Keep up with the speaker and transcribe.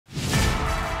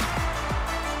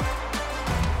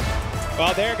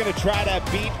Well, they're going to try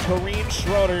to beat Kareem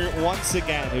Schroeder once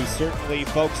again, who certainly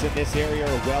folks in this area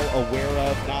are well aware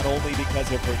of, not only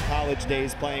because of her college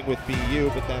days playing with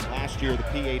BU, but then last year the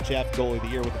PHF Goalie of the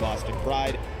Year with the Boston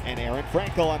Pride, and Erin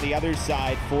Frankel on the other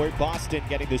side for Boston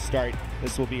getting the start.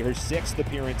 This will be her 6th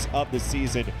appearance of the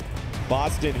season.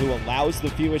 Boston, who allows the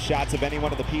fewest shots of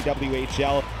anyone in the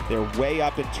PWHL, they're way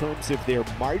up in terms of their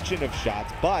margin of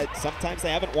shots, but sometimes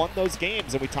they haven't won those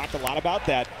games, and we talked a lot about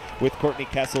that with Courtney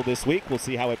Kessel this week. We'll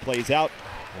see how it plays out.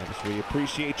 We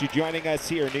appreciate you joining us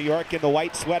here. New York in the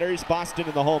white sweaters, Boston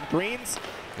in the home greens.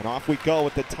 And off we go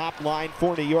with the top line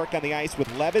for New York on the ice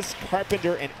with Levis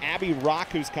Carpenter and Abby Rock,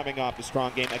 who's coming off a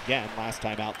strong game again. Last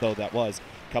time out, though, that was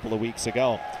a couple of weeks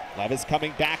ago. Levis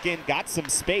coming back in, got some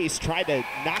space, tried to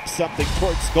knock something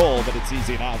towards goal, but it's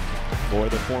easy enough for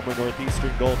the former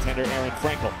Northeastern goaltender Erin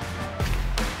Frankel.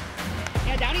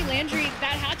 Yeah, Downey Landry,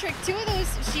 that hat trick, 2 of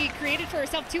those she created for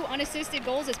herself, 2 unassisted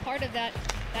goals as part of that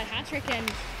hat trick, and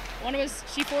one was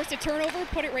she forced a turnover,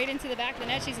 put it right into the back of the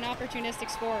net. She's an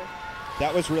opportunistic scorer.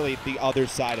 That was really the other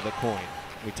side of the coin.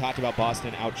 We talked about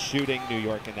Boston out-shooting New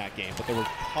York in that game, but there were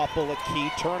a couple of key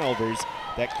turnovers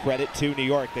that credit to New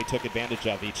York they took advantage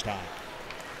of each time.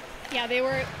 Yeah,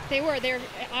 they're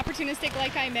opportunistic,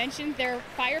 like I mentioned. Their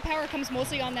firepower comes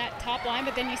mostly on that top line,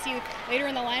 but then you see later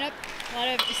in the lineup a lot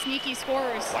of sneaky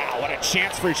scorers. Wow, what a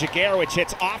chance for Jaguar, which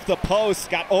hits off the post,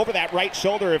 got over that right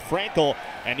shoulder of Frankel,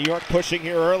 and New York pushing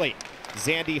here early.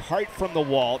 Zandy Hart from the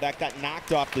wall, that got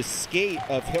knocked off the skate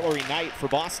of Hillary Knight for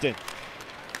Boston.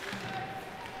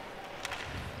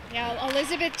 Yeah,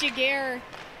 Elizabeth Jaguar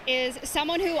is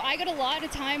someone who I got a lot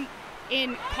of time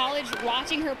in college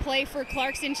watching her play for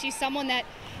Clarkson. She's someone that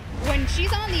when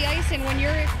she's on the ice and when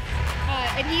you're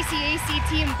an ECAC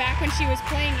team back when she was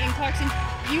playing in Clarkson,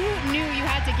 you knew you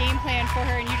had to game plan for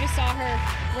her, and you just saw her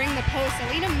ring the post.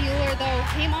 Alina Mueller, though,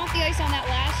 came off the ice on that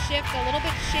last shift a little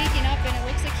bit shaken up, and it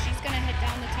looks like she's going to head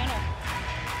down the tunnel.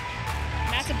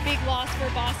 And that's a big loss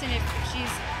for Boston if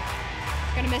she's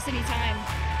going to miss any time.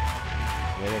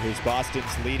 Mueller, who's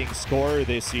Boston's leading scorer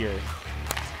this year.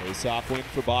 Face-off win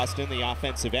for Boston, the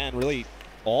offensive end. Really,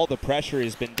 all the pressure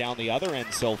has been down the other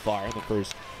end so far in the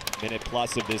first minute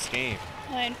plus of this game.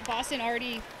 And Boston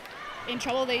already in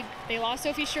trouble. They lost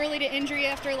Sophie Shirley to injury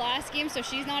after last game, so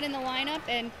she's not in the lineup.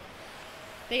 And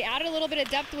they added a little bit of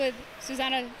depth with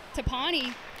Susanna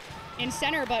Tapani in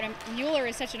center, but Mueller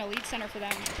is such an elite center for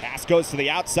them. Pass goes to the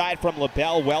outside from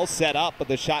LaBelle, well set up, but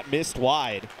the shot missed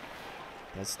wide.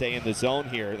 Does stay in the zone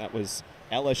here. That was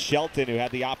Ella Shelton who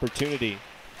had the opportunity.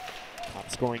 Top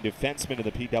scoring defenseman of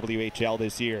the PWHL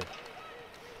this year.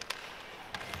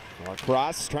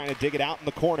 Norcross trying to dig it out in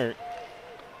the corner.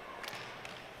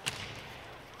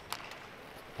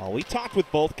 Well, we talked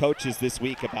with both coaches this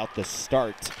week about the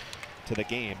start to the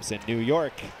games, and New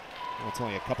York, well, it's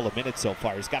only a couple of minutes so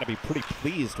far, has got to be pretty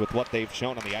pleased with what they've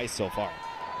shown on the ice so far.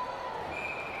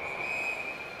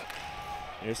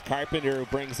 There's Carpenter who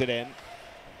brings it in.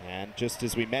 And just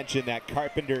as we mentioned, that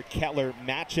Carpenter-Keller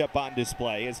matchup on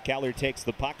display as Keller takes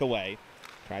the puck away.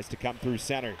 Tries to come through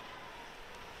center.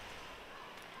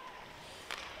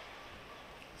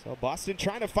 So Boston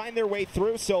trying to find their way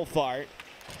through so far.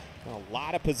 A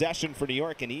lot of possession for New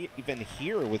York, and even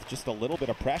here with just a little bit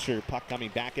of pressure, puck coming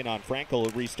back in on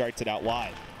Frankel, who restarts it out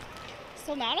wide.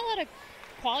 Still not a lot of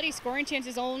quality scoring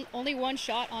chances, only 1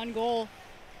 shot on goal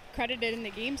credited in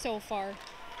the game so far.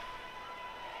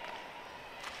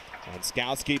 And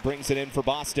Skowski brings it in for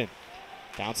Boston.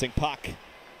 Bouncing puck.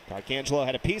 D'Arcangelo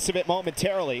had a piece of it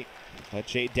momentarily, but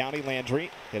Jade Downey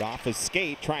Landry hit off his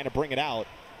skate trying to bring it out.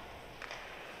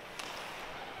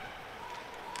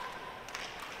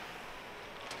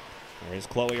 There's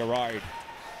Chloe Arard.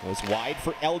 Goes wide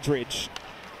for Eldridge.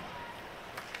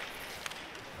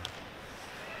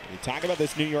 You talk about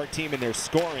this New York team and their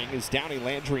scoring, as Downey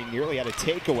Landry nearly had a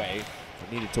takeaway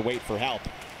and needed to wait for help.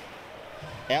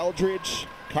 Eldridge,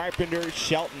 Carpenter,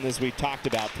 Shelton, as we talked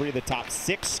about, 3 of the top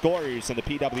 6 scorers in the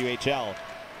PWHL.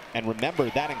 And remember,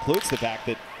 that includes the fact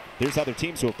that there's other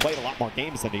teams who have played a lot more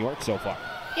games than New York so far.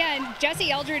 Yeah, and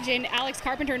Jesse Eldridge and Alex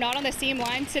Carpenter not on the same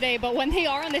line today, but when they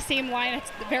are on the same line,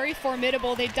 it's very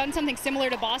formidable. They've done something similar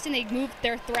to Boston. They've moved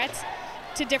their threats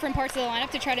to different parts of the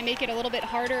lineup to try to make it a little bit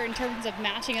harder in terms of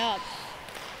matching up.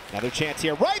 Another chance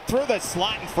here, right through the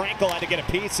slot, and Frankel had to get a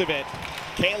piece of it.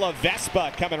 Kayla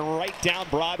Vespa coming right down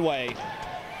Broadway.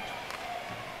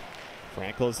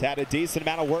 Frankel's had a decent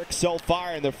amount of work so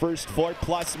far in the first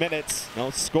 4+ minutes. No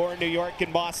score in New York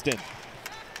and Boston.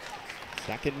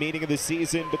 Second meeting of the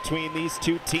season between these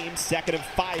two teams, 2nd of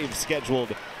 5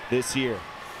 scheduled this year.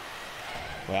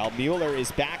 Well, Mueller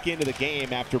is back into the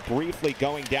game after briefly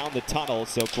going down the tunnel,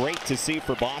 so great to see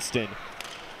for Boston.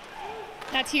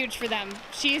 That's huge for them.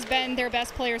 She's been their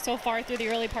best player so far through the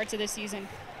early parts of this season.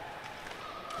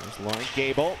 There's Lauren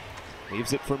Gable,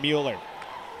 leaves it for Mueller.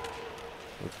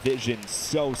 Her vision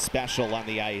so special on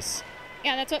the ice.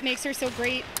 Yeah, that's what makes her so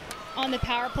great on the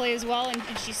power play as well, and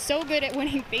she's so good at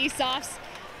winning face-offs.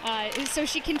 So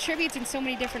she contributes in so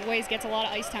many different ways, gets a lot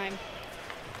of ice time.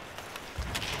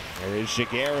 There is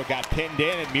Jaguar, who got pinned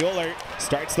in, and Mueller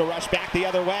starts the rush back the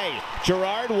other way.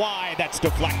 Gerard wide, that's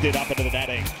deflected up into the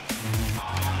netting.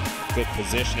 Good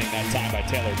positioning that time by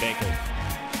Taylor Baker.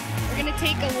 We're going to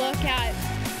take a look at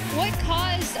what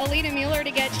caused Alina Mueller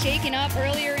to get shaken up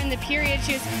earlier in the period.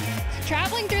 She was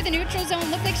traveling through the neutral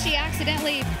zone, looked like she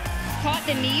accidentally caught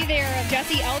the knee there of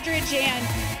Jessie Eldridge, and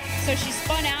so she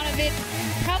spun out of it.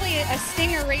 Probably a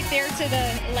stinger right there to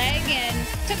the leg, and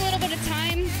took a little bit of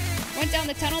time, went down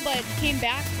the tunnel, but came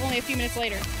back only a few minutes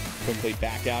later. Quickly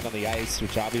back out on the ice,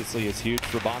 which obviously is huge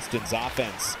for Boston's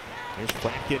offense. There's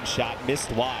Franken's shot,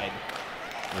 missed wide.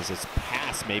 There's this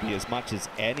pass maybe as much as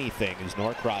anything as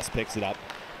Norcross picks it up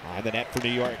on the net for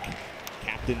New York.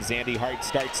 Captain Zandy Hart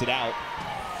starts it out.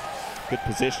 Good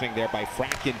positioning there by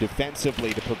Franken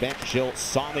defensively to prevent Jill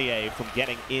Saunier from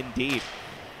getting in deep.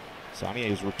 Saunier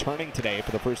is returning today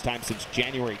for the first time since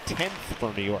January 10th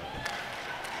for New York.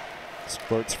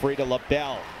 Squirts free to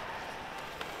LaBelle.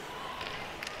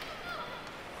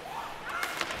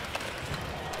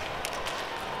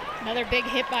 Another big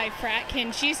hit by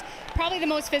Fratkin. She's probably the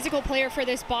most physical player for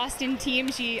this Boston team.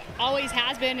 She always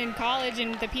has been in college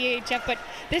and the PWHL, but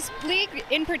this league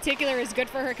in particular is good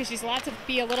for her because she's allowed to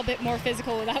be a little bit more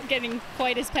physical without getting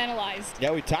quite as penalized.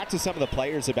 Yeah, we talked to some of the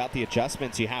players about the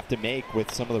adjustments you have to make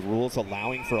with some of the rules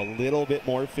allowing for a little bit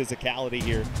more physicality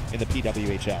here in the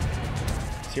PWHL.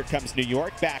 Here comes New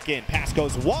York back in. Pass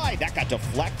goes wide. That got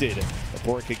deflected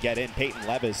before it could get in. Peyton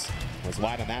Levis was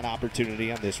wide on that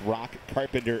opportunity on this Rock,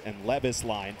 Carpenter, and Levis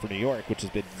line for New York, which has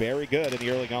been very good in the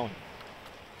early going.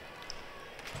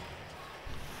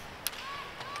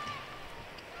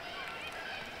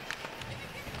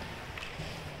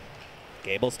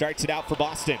 Gable starts it out for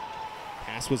Boston.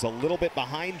 Pass was a little bit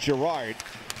behind Gerard.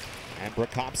 And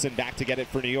Brooke Hobson back to get it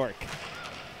for New York.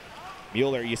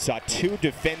 Mueller, you saw two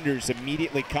defenders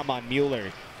immediately come on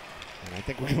Mueller. And I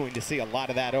think we're going to see a lot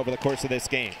of that over the course of this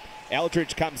game.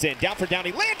 Eldridge comes in, down for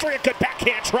Downey. Landry, a good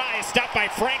backhand try, stopped by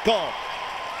Frankel.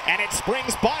 And it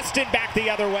springs Boston back the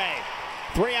other way.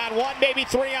 3-on-1, maybe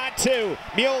 3-on-2.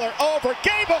 Mueller over,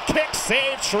 Gable kick,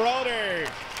 save Schroeder.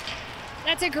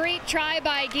 That's a great try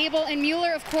by Gable, and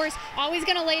Mueller, of course, always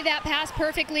going to lay that pass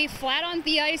perfectly, flat on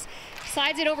the ice.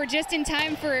 Slides it over just in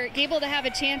time for Gable to have a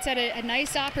chance at a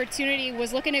nice opportunity.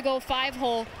 Was looking to go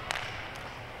 5-hole.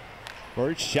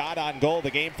 First shot on goal of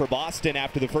the game for Boston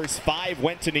after the first 5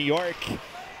 went to New York.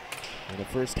 And the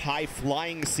first high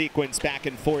flying sequence back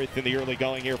and forth in the early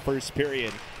going here, first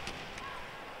period.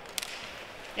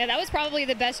 Yeah, that was probably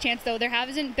the best chance, though. There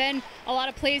hasn't been a lot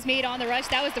of plays made on the rush.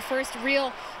 That was the first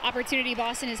real opportunity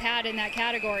Boston has had in that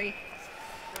category.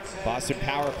 Boston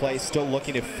power play still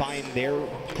looking to find their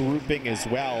grouping as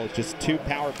well. Just 2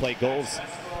 power play goals.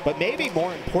 But maybe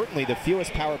more importantly, the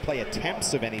fewest power play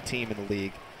attempts of any team in the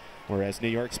league. Whereas New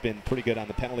York's been pretty good on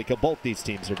the penalty kill. Both these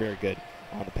teams are very good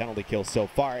on the penalty kill so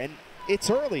far. And it's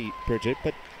early, Bridget,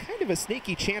 but kind of a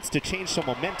sneaky chance to change some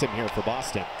momentum here for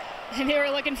Boston. And they were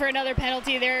looking for another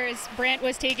penalty there as Brandt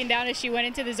was taken down as she went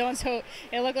into the zone. So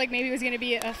it looked like maybe it was going to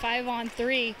be a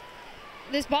 5-on-3.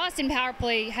 This Boston power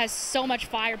play has so much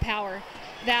firepower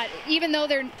that even though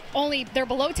they're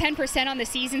below 10% on the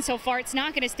season so far, it's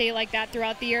not going to stay like that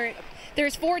throughout the year.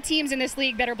 There's 4 teams in this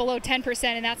league that are below 10%,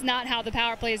 and that's not how the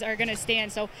power plays are going to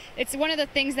stand. So it's one of the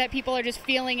things that people are just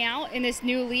feeling out in this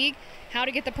new league, how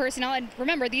to get the personnel. And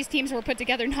remember, these teams were put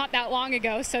together not that long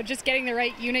ago, so just getting the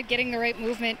right unit, getting the right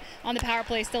movement on the power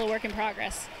play is still a work in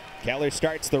progress. Keller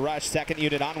starts the rush, second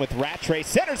unit on with Rattray.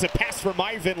 Centers a pass for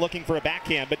Marvin, looking for a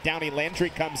backhand, but Downey Landry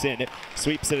comes in,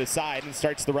 sweeps it aside, and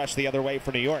starts the rush the other way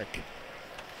for New York.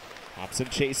 Hobson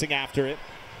chasing after it.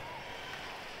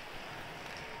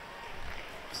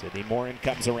 Sydney Morin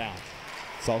comes around.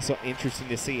 It's also interesting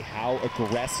to see how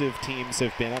aggressive teams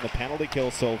have been on the penalty kill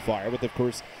so far, with, of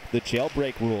course, the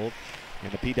jailbreak rule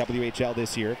in the PWHL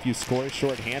this year. If you score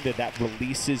shorthanded, that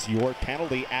releases your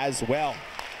penalty as well.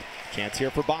 Chance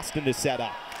here for Boston to set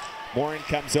up. Morin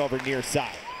comes over near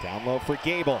side. Down low for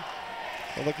Gable.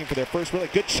 They're looking for their first really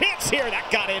good chance here. That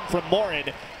got in from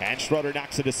Morin. And Schroeder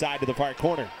knocks it aside to the far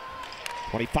corner.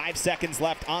 25 seconds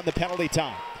left on the penalty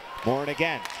time. Morin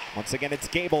again. Once again, it's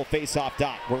Gable face-off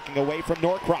dot. Working away from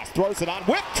Norcross. Throws it on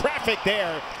with traffic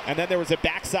there. And then there was a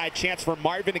backside chance for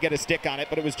Marvin to get a stick on it,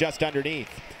 but it was just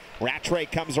underneath. Rattray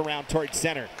comes around towards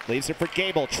center, leaves it for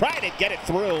Gable, tried to get it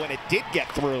through, and it did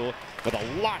get through with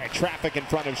a lot of traffic in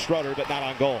front of Schroeder, but not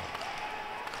on goal.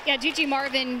 Yeah, Gigi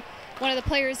Marvin, one of the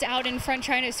players out in front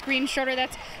trying to screen Schroeder.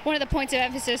 That's one of the points of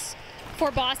emphasis for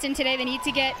Boston today. They need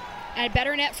to get a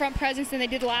better net front presence than they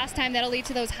did last time. That'll lead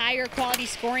to those higher quality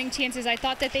scoring chances. I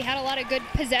thought that they had a lot of good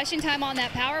possession time on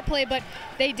that power play, but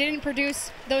they didn't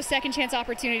produce those second chance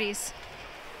opportunities.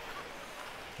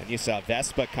 And you saw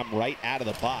Vespa come right out of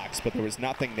the box, but there was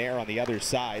nothing there on the other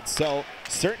side. So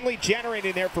certainly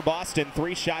generating there for Boston.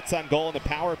 3 shots on goal in the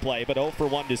power play, but 0 for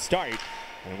 1 to start.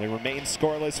 And we remain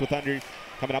scoreless with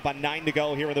coming up on 9 to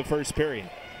go here in the first period.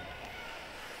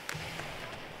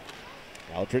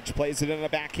 Eldridge plays it in the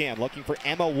backhand, looking for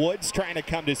Emma Woods, trying to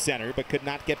come to center, but could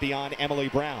not get beyond Emily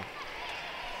Brown.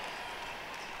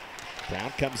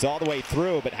 Brown comes all the way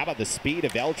through, but how about the speed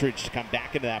of Eldridge to come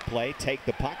back into that play, take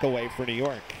the puck away for New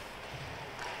York.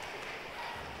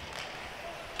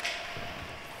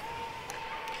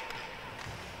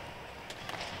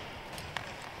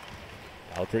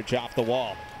 Eldridge off the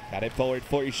wall, got it forward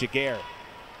for Jaguar.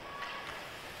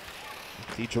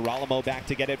 See Girolamo back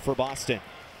to get it for Boston.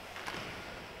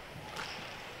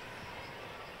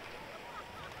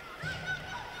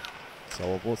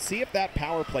 So we'll see if that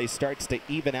power play starts to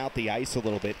even out the ice a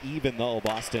little bit, even though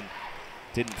Boston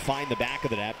didn't find the back of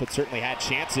the net, but certainly had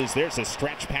chances. There's a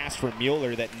stretch pass for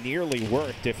Mueller that nearly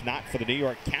worked, if not for the New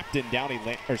York captain,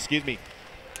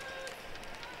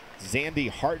 Zandy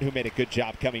Hart, who made a good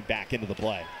job coming back into the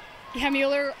play. Yeah,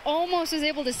 Mueller almost was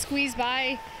able to squeeze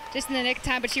by just in the nick of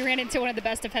time, but she ran into one of the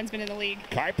best defensemen in the league.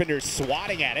 Carpenter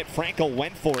swatting at it. Frankel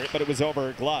went for it, but it was over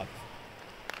her glove.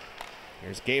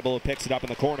 Here's Gable, who picks it up in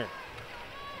the corner.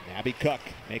 Abby Cook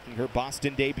making her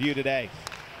Boston debut today.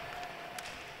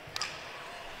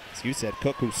 As you said,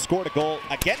 Cook, who scored a goal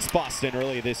against Boston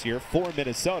earlier this year for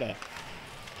Minnesota,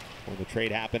 when the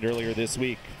trade happened earlier this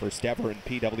week. First ever in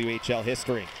PWHL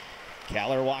history.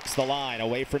 Keller walks the line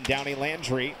away from Downey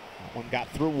Landry. That one got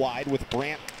through wide with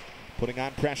Brandt putting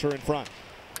on pressure in front.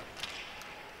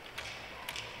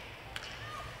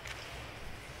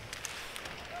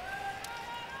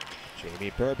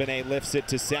 Jamie Bourbonnais lifts it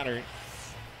to center.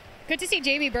 Good to see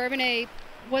Jamie Bourbonnais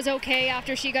was okay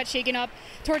after she got shaken up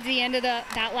towards the end of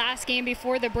that last game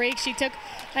before the break. She took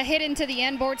a hit into the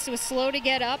end boards, was slow to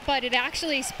get up, but it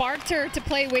actually sparked her to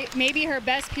play maybe her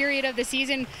best period of the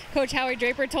season. Coach Howie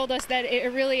Draper told us that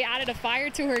it really added a fire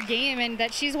to her game and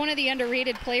that she's one of the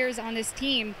underrated players on this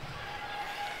team.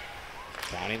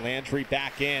 Downey Landry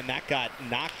back in. That got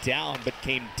knocked down, but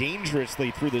came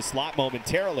dangerously through the slot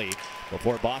momentarily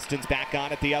before Boston's back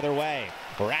on it the other way.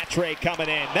 Rattray coming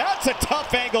in. That's a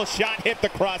tough angle shot, hit the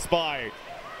crossbar.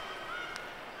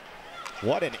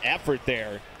 What an effort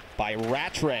there by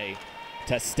Rattray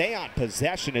to stay on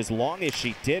possession as long as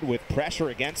she did with pressure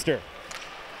against her.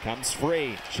 Comes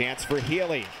free. Chance for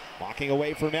Healy. Walking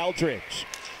away from Eldridge.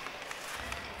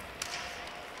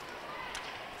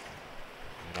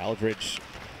 And Eldridge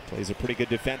plays a pretty good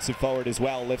defensive forward as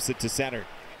well. Lifts it to center.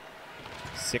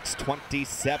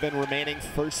 6:27 remaining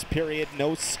first period.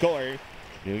 No score.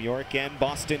 New York and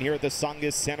Boston here at the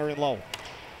Tsongas Center in Lowell.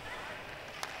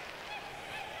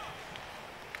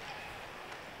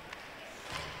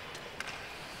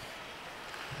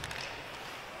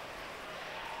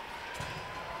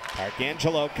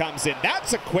 Arcangelo comes in.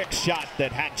 That's a quick shot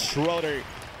that had Schroeder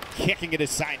kicking it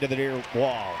aside to the near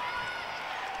wall.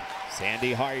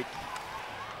 Sandy Hart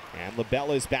and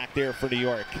LaBella's back there for New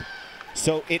York.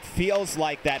 So it feels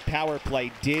like that power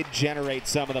play did generate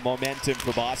some of the momentum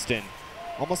for Boston.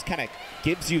 Almost kind of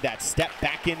gives you that step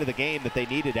back into the game that they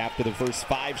needed after the first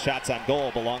 5 shots on goal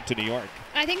belonged to New York.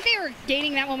 I think they were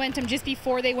gaining that momentum just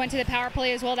before they went to the power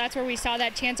play as well. That's where we saw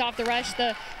that chance off the rush.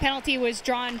 The penalty was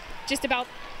drawn just about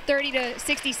 30 to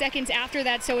 60 seconds after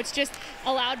that, so it's just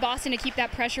allowed Boston to keep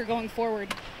that pressure going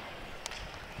forward.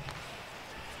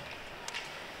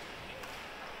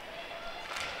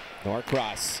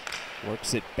 Norcross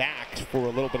works it back for a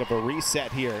little bit of a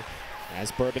reset here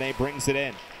as Bourbonnais brings it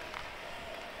in.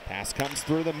 Pass comes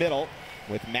through the middle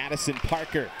with Madison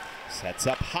Parker. Sets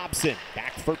up Hobson.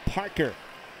 Back for Parker.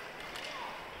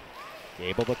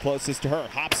 Gable the closest to her.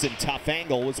 Hobson, tough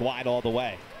angle, was wide all the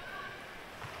way.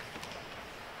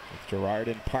 With Gerard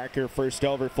and Parker first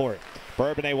over for it.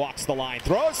 Bourbonnais walks the line.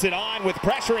 Throws it on with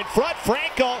pressure in front.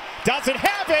 Frankel doesn't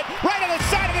have it. Right on the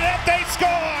side of the net, they score!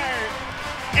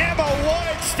 Emma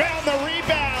Woods found the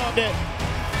rebound.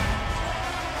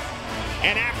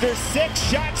 And after 6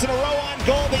 shots in a row on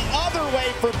goal the other way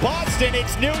for Boston,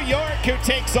 it's New York who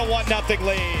takes a 1-0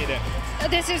 lead.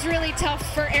 This is really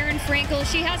tough for Erin Frankel.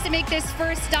 She has to make this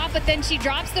first stop, but then she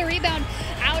drops the rebound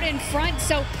out in front.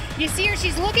 So you see her,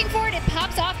 she's looking for it. It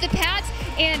pops off the pads,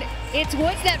 and it's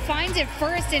Woods that finds it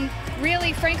first. And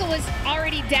really, Frankel was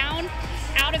already down,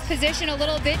 out of position a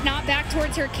little bit, not back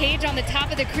towards her cage on the top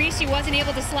of the crease. She wasn't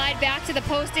able to slide back to the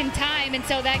post in time, and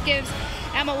so that gives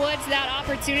Emma Woods that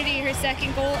opportunity, her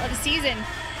second goal of the season.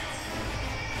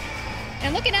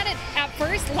 And looking at it at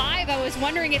first live, I was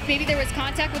wondering if maybe there was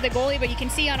contact with the goalie, but you can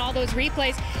see on all those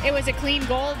replays, it was a clean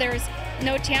goal. There's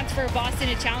no chance for Boston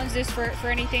to challenge this for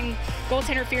anything goal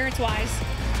interference-wise.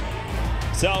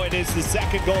 So it is the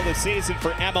second goal of the season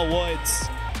for Emma Woods.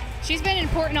 She's been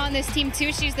important on this team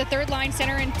too. She's the third line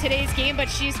center in today's game, but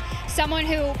she's someone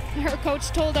who her coach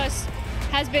told us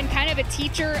has been kind of a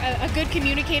teacher, a good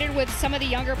communicator with some of the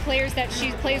younger players that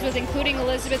she plays with, including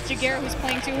Elizabeth Jaguar, who's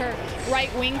playing to her right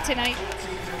wing tonight.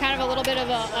 Kind of a little bit of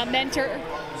a mentor.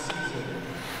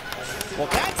 Well,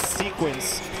 that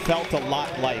sequence felt a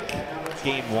lot like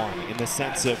game one in the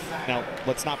sense of, now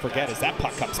let's not forget, as that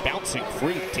puck comes bouncing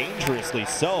free, dangerously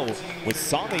so, with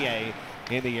Sommier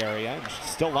in the area, and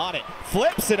she's still on it.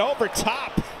 Flips it over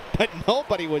top, but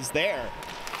nobody was there.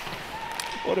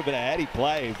 Would have been a heady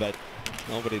play, but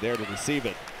nobody there to receive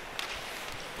it.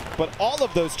 But all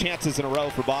of those chances in a row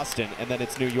for Boston, and then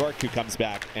it's New York who comes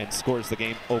back and scores the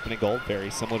game opening goal, very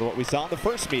similar to what we saw in the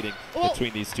first meeting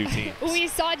between these two teams. We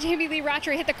saw Jamie Lee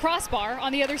Rattray hit the crossbar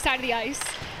on the other side of the ice,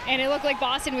 and it looked like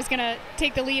Boston was going to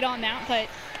take the lead on that, but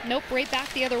nope, right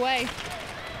back the other way.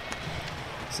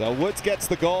 So Woods gets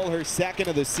the goal, her second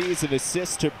of the season,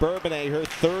 assist to Bourbonnais, her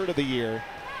third of the year.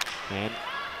 And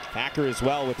Packer as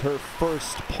well with her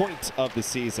first point of the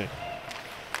season.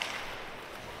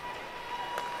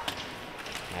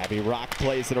 Abby Rock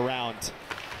plays it around.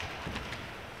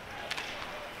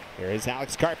 Here is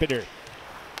Alex Carpenter.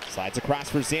 Slides across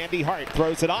for Zandy Hart,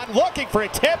 throws it on, looking for a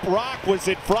tip. Rock was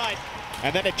in front.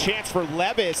 And then a chance for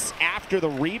Levis after the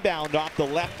rebound off the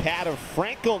left pad of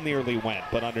Frankel nearly went,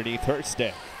 but underneath her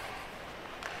stick.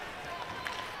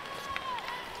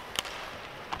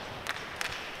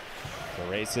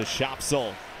 Teresa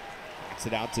Shopsel backs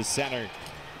it out to center.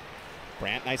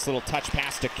 Brandt, nice little touch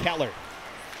pass to Keller.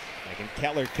 Megan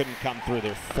Keller couldn't come through.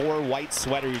 There are 4 white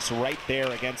sweaters right there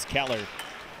against Keller.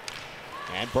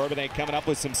 And Bourbonnais coming up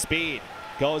with some speed.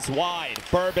 Goes wide.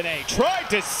 Bourbonnais tried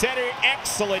to center.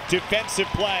 Excellent defensive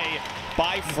play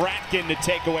by Fratkin to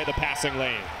take away the passing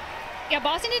lane. Yeah,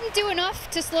 Boston didn't do enough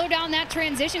to slow down that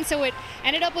transition, so it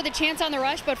ended up with a chance on the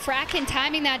rush, but Fratkin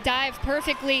timing that dive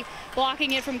perfectly,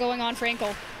 blocking it from going on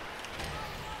Frankel.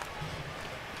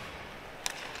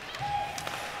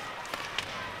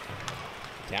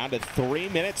 Down to 3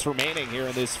 minutes remaining here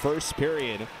in this first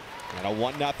period. And a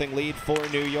 1-0 lead for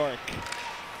New York.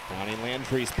 Downey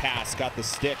Landry's pass got the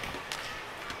stick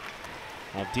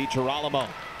of DiGirolamo.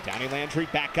 Downey Landry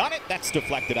back on it. That's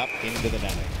deflected up into the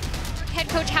netting. Head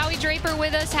coach Howie Draper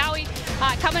with us. Howie,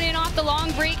 coming in off the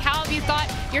long break, how have you thought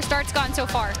your start's gone so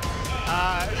far?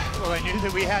 Well, I knew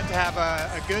that we had to have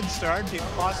a good start.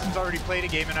 Boston's already played a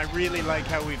game, and I really like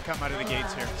how we've come out of the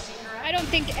gates here. I don't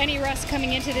think any rest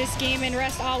coming into this game, and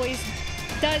rest always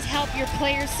does help your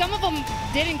players. Some of them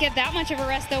didn't get that much of a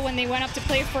rest, though, when they went up to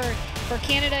play for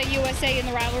Canada, USA in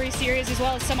the rivalry series, as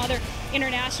well as some other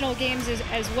international games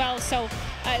as well. So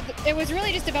it was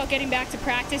really just about getting back to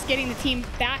practice, getting the team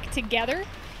back together.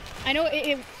 I know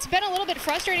it's been a little bit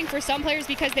frustrating for some players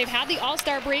because they've had the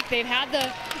All-Star break, they've had the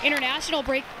international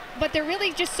break, but they're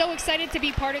really just so excited to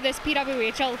be part of this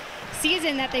PWHL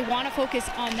season that they want to focus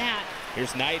on that.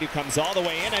 Here's Knight, who comes all the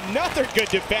way in. Another good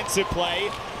defensive play.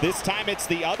 This time it's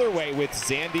the other way with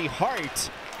Zandy Hart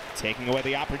taking away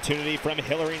the opportunity from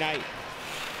Hillary Knight.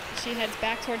 She heads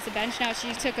back towards the bench now.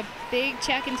 She took a big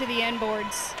check into the end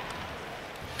boards.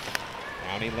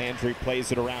 Downey Landry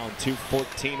plays it around.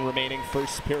 2:14 remaining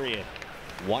first period.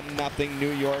 1-0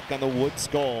 New York on the Woods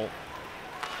goal.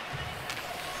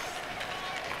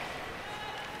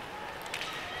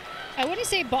 I wouldn't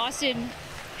say Boston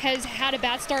has had a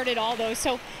bad start at all, though.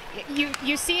 So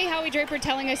you see Howie Draper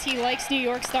telling us he likes New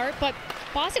York's start, but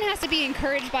Boston has to be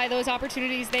encouraged by those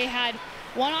opportunities. They had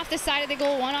one off the side of the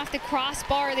goal, one off the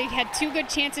crossbar. They had 2 good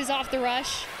chances off the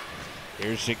rush.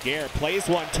 Here's Jaguar, plays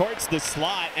one towards the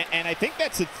slot, and I think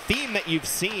that's a theme that you've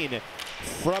seen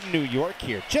from New York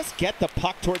here. Just get the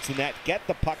puck towards the net, get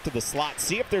the puck to the slot,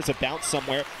 see if there's a bounce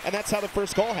somewhere, and that's how the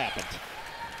first goal happened.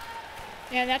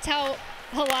 Yeah, that's how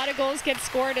a lot of goals get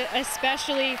scored,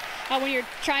 especially when you're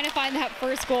trying to find that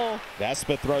first goal.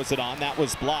 Vespa throws it on. That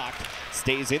was blocked.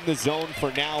 Stays in the zone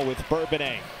for now with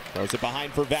Bourbonnais. Throws it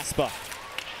behind for Vespa.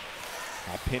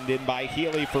 Pinned in by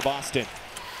Healy for Boston.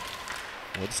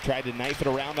 Woods tried to knife it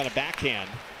around on a backhand.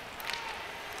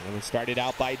 It was started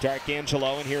out by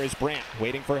D'Arcangelo, and here is Brandt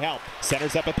waiting for help.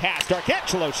 Centers up a pass.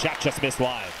 D'Arcangelo's shot just missed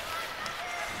wide.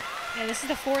 Yeah, this is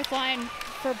the fourth line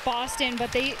for Boston,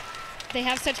 but they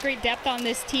have such great depth on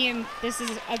this team. This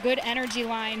is a good energy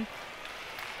line.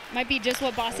 Might be just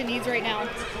what Boston needs right now.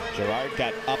 Girard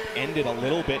got upended a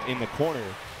little bit in the corner.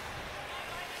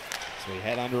 So we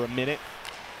head under a minute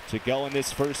to go in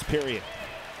this first period.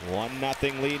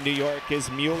 1-0 lead New York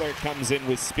as Mueller comes in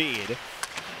with speed.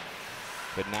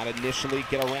 Could not initially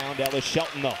get around Ellis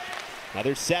Shelton though.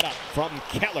 Another setup from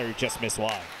Keller, just missed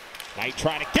wide. Knight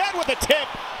trying again with a tip.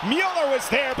 Mueller was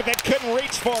there, but then couldn't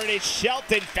reach for it as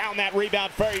Shelton found that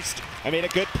rebound first. I made a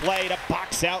good play to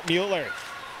box out Mueller.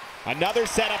 Another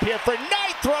setup here for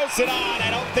Knight, throws it on. I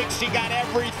don't think she got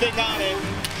everything on it.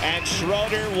 And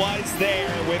Schroeder was there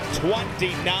with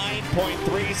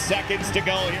 29.3 seconds to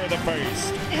go here in the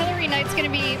first. Hillary Knight's going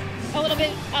to be a little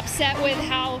bit upset with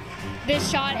how this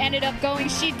shot ended up going.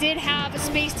 She did have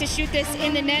space to shoot this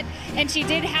in the net, and she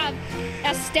did have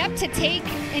a step to take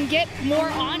and get more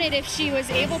on it if she was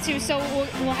able to. So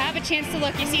we'll have a chance to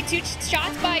look. You see 2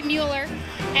 shots by Mueller,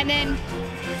 and then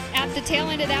at the tail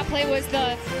end of that play was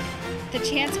the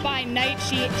chance by Knight.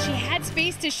 She had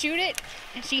space to shoot it,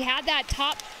 and she had that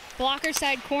top blocker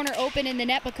side corner open in the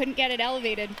net, but couldn't get it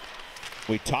elevated.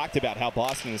 We talked about how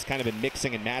Boston has kind of been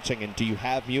mixing and matching, and do you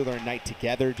have Mueller and Knight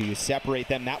together? Do you separate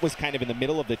them? That was kind of in the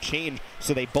middle of the change,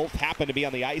 so they both happened to be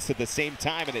on the ice at the same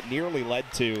time, and it nearly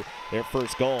led to their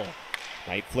first goal.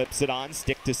 Knight flips it on,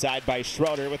 stick to side by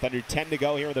Schroeder with under 10 to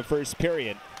go here in the first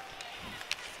period.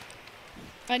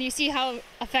 And you see how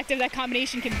effective that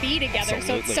combination can be together.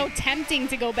 Absolutely. So it's so tempting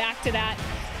to go back to that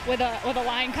with a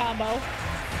line combo.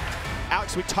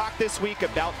 Alex, we talked this week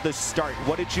about the start.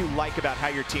 What did you like about how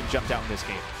your team jumped out in this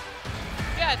game?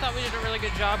 Yeah, I thought we did a really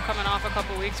good job coming off a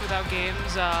couple weeks without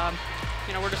games.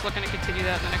 You know, we're just looking to continue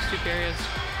that in the next 2 periods.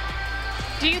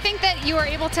 Do you think that you were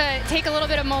able to take a little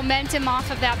bit of momentum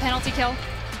off of that penalty kill?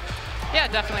 Yeah,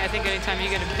 definitely. I think anytime you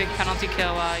get a big penalty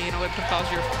kill, you know, it propels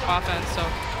your offense. So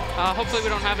hopefully we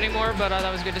don't have any more, but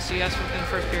that was good to see us in the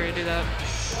first period do that.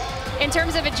 In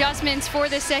terms of adjustments for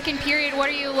the second period, what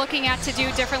are you looking at to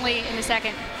do differently in the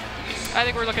second? I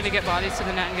think we're looking to get bodies to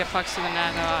the net and get pucks to the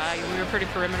net. We were pretty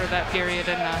perimeter that period,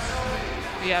 and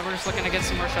yeah, we're just looking to get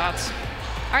some more shots.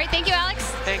 All right, thank you, Alex.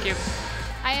 Thank you.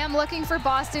 I am looking for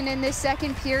Boston in this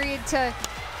second period to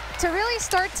really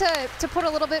start to put a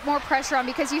little bit more pressure on,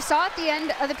 because you saw at the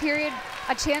end of the period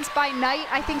a chance by Knight.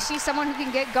 I think she's someone who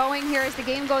can get going here as the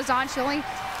game goes on. She only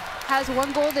has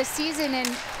 1 goal this season, and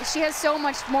she has so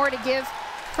much more to give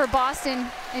for Boston.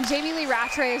 And Jamie Lee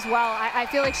Rattray as well. I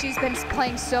feel like she's been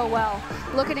playing so well.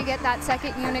 Looking to get that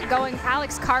second unit going.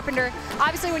 Alex Carpenter,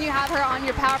 obviously when you have her on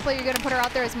your power play, you're going to put her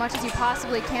out there as much as you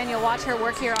possibly can. You'll watch her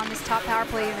work here on this top power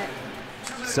play unit.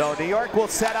 So New York will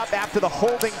set up after the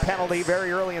holding penalty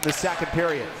very early in the second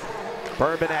period.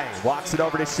 Bourbonnais walks it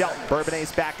over to Shelton.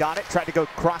 Bourbonnais back on it, tried to go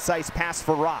cross-ice pass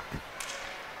for Rock.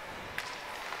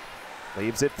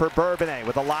 Leaves it for Bourbonnais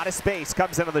with a lot of space.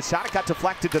 Comes into the shot. It got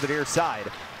deflected to the near side.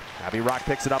 Abby Rock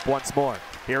picks it up once more.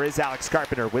 Here is Alex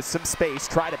Carpenter with some space.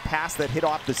 Try to pass that hit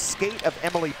off the skate of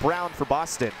Emily Brown for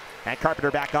Boston. And Carpenter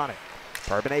back on it.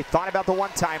 Bourbonnais thought about the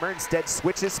one-timer. Instead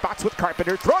switches spots with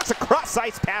Carpenter. Throws a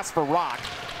cross-ice pass for Rock.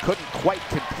 Couldn't quite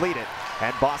complete it.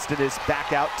 And Boston is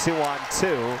back out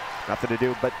 2-on-2. Nothing to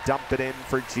do but dump it in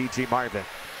for Gigi Marvin.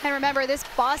 And remember, this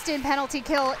Boston penalty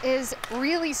kill is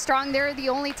really strong. They're the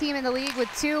only team in the league with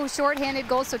 2 shorthanded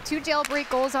goals, so 2 jailbreak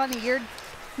goals on the year.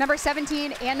 Number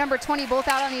 17 and number 20 both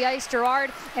out on the ice.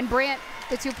 Girard and Brandt,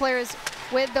 the 2 players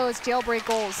with those jailbreak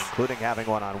goals. Including having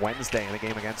one on Wednesday in the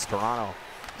game against Toronto.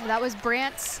 And that was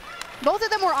Brandt's. Both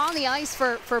of them were on the ice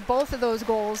for both of those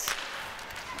goals.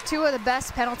 2 of the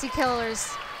best penalty killers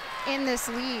in this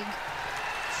league.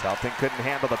 Shelton couldn't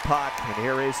handle the puck, and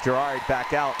here is Girard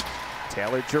back out.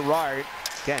 Taylor Girard,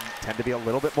 again, tend to be a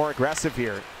little bit more aggressive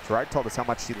here. Girard told us how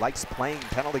much she likes playing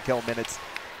penalty kill minutes.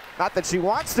 Not that she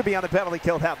wants to be on the penalty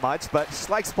kill that much, but she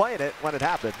likes playing it when it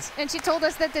happens. And she told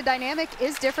us that the dynamic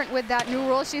is different with that new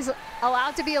rule. She's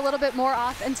allowed to be a little bit more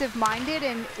offensive-minded,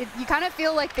 and you kind of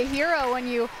feel like the hero when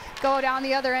you go down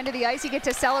the other end of the ice. You get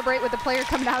to celebrate with the player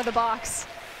coming out of the box.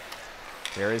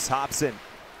 Here is Hobson.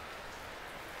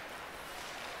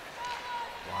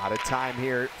 A lot of time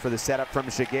here for the setup from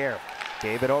Jaguar.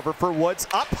 Gave it over for Woods.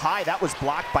 Up high, that was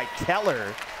blocked by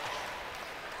Keller.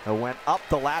 Who went up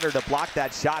the ladder to block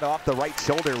that shot off the right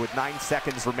shoulder with 9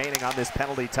 seconds remaining on this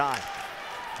penalty time.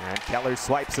 And Keller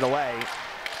swipes it away.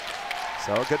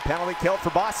 So a good penalty kill for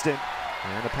Boston.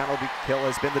 And the penalty kill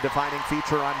has been the defining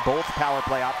feature on both power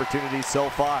play opportunities so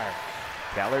far.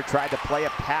 Keller tried to play a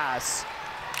pass.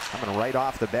 Coming right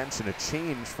off the bench and a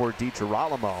change for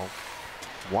DiGirolamo.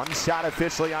 One shot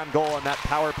officially on goal on that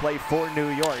power play for New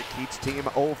York. Each team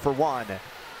 0 for 1.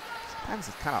 Sometimes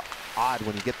it's kind of odd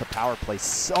when you get the power play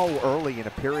so early in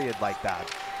a period like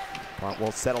that. But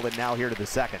we'll settle it now here to the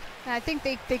second. I think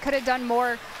they could have done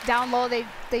more down low. They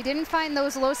didn't find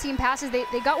those low seam passes. They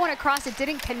got one across, it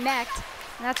didn't connect.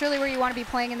 And that's really where you want to be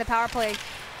playing in the power play.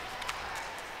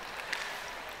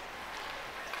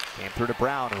 Came through to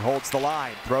Brown, who holds the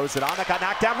line, throws it on, it got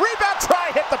knocked down, rebound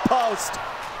try, hit the post.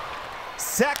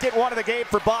 Second one of the game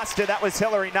for Boston. That was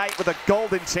Hillary Knight with a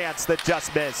golden chance that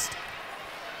just missed.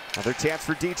 Another chance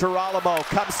for DiGirolamo,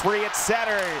 comes free at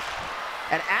center.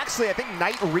 And actually, I think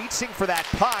Knight reaching for that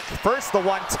puck. First, the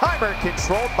one-timer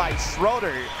controlled by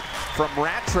Schroeder from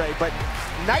Rattray, but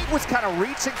Knight was kind of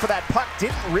reaching for that puck,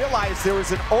 didn't realize there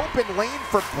was an open lane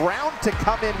for Brown to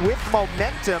come in with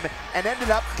momentum and ended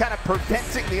up kind of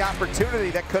preventing the opportunity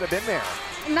that could have been there.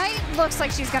 Knight looks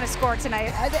like she's going to score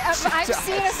tonight. I've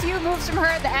seen a few moves from her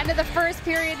at the end of the first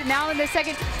period and now in the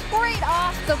second. Right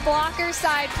off the blocker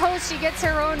side post, she gets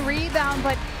her own rebound,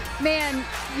 but man,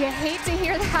 you hate to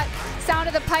hear that sound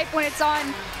of the pipe when it's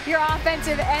on your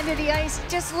offensive end of the ice.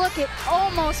 Just look at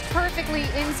almost perfectly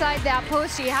inside that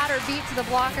post. She had her beat to the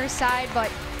blocker side,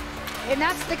 and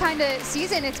that's the kind of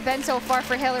season it's been so far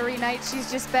for Hillary Knight.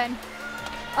 She's just been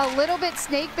a little bit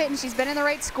snake bitten. She's been in the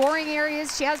right scoring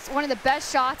areas. She has one of the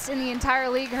best shots in the entire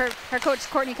league. Her coach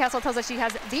Courtney Kessel tells us she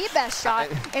has the best shot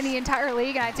in the entire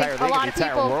league, and I think a lot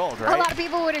of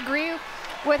people would agree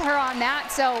with her on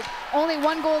that. So only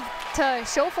one goal to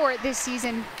show for it this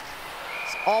season.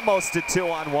 It's almost a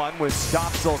 2-on-1 with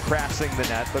Stopsel crashing the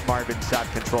net, but Marvin shot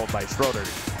controlled by Schroeder.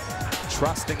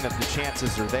 Trusting that the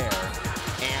chances are there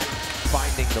and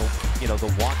finding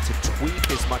the want to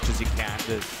tweak as much as you can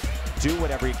to do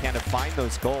whatever you can to find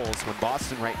those goals when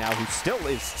Boston right now, who still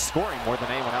is scoring more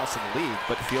than anyone else in the league,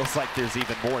 but feels like there's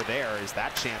even more there as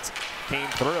that chance came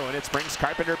through, and it brings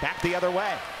Carpenter back the other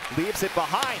way. Leaves it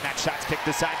behind. That shot's kicked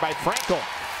aside by Frankel.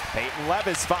 Peyton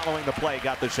Levis following the play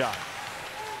got the shot.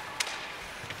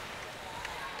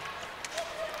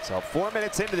 So 4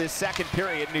 minutes into this second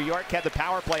period, New York had the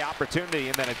power play opportunity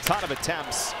and then a ton of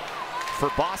attempts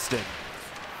for Boston.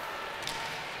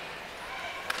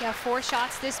 Yeah, 4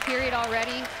 shots this period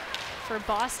already for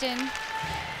Boston.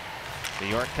 New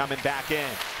York coming back in.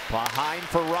 Behind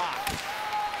for Rock.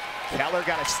 Keller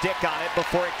got a stick on it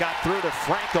before it got through to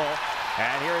Frankel.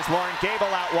 And here's Lauren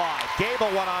Gable out wide. Gable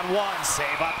one-on-one.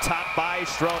 Save up top by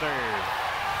Schroeder.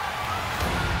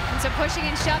 And so pushing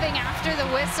and shoving after the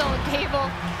whistle. Gable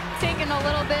taking a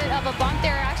little bit of a bump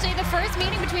there. Actually, the first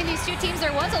meeting between these two teams,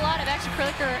 there was a lot of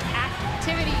extracurricular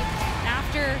activity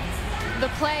after the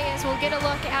play, as we'll get a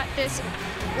look at this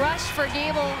rush for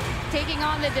Gable taking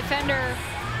on the defender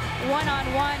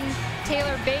one-on-one.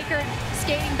 Taylor Baker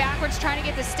skating backwards, trying to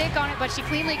get the stick on it, but she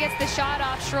cleanly gets the shot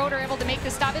off. Schroeder able to make the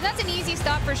stop, and that's an easy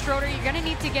stop for Schroeder. You're going to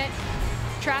need to get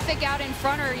traffic out in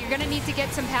front, or you're going to need to get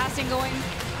some passing going.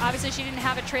 Obviously, she didn't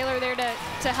have a trailer there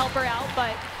to help her out,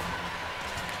 but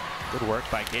good work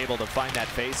by Gable to find that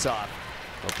face-off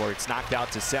before it's knocked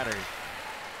out to center.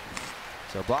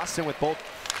 So Boston with both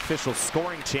official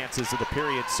scoring chances of the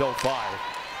period so far.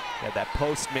 Had that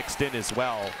post mixed in as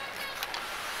well.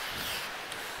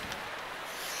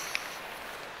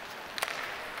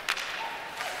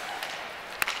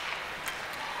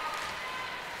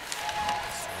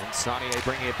 And Saunier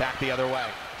bringing it back the other way.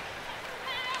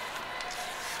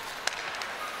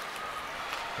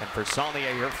 And for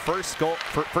Saunier, her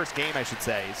first game, I should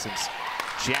say, since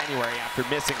January after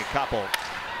missing a couple.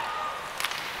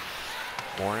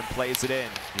 Morin plays it in.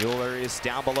 Mueller is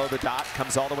down below the dot,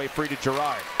 comes all the way free to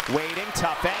Girard. Waiting,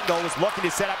 tough angle, was looking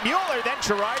to set up Mueller, then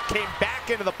Girard came back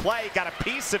into the play, got a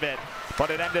piece of it, but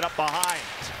it ended up behind.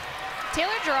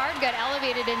 Taylor Girard got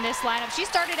elevated in this lineup. She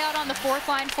started out on the 4th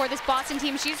line for this Boston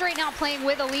team. She's right now playing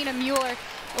with Alina Mueller,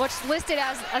 which is listed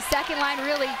as a second line,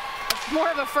 really more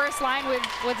of a first line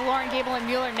with Lauren Gable and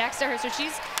Mueller next to her. So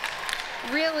she's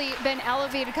really been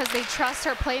elevated because they trust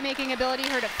her playmaking ability,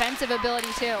 her defensive ability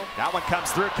too. That one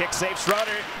comes through, kick save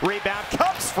Schroeder, rebound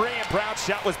comes free, and Brown's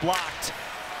shot was blocked.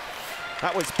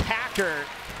 That was Packer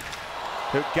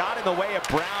who got in the way of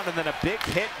Brown, and then a big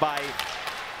hit by,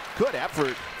 good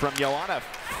effort from Joanna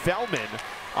Fellman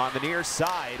on the near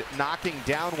side, knocking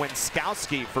down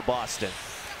Wenskowski for Boston.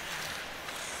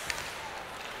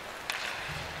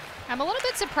 I'm a little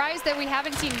bit surprised that we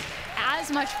haven't seen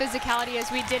as much physicality as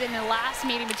we did in the last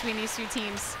meeting between these two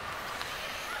teams.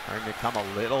 Starting to come a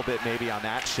little bit maybe on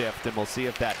that shift, and we'll see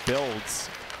if that builds.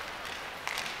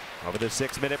 Over the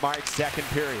 6-minute mark, second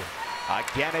period.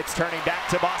 Again, it's turning back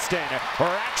to Boston.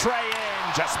 Rattray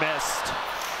in, just missed.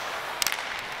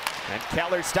 And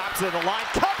Keller stops at the line,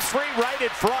 comes free right in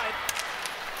front.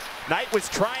 Knight was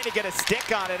trying to get a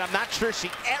stick on it. I'm not sure she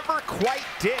ever quite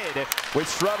did with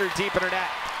Schroeder deep in her net.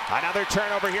 Another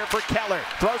turnover here for Keller.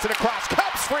 Throws it across,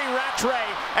 comes free Rattray.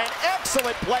 An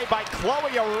excellent play by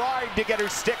Chloe Arard to get her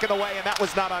stick in the way, and that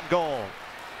was not on goal.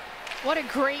 What a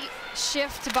great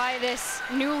shift by this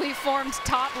newly formed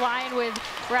top line with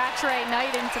Rattray,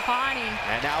 Knight, and Tapani.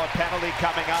 And now a penalty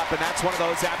coming up, and that's one of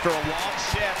those after a long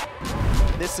shift.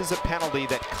 This is a penalty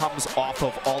that comes off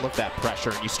of all of that pressure,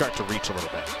 and you start to reach a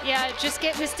little bit. Yeah, just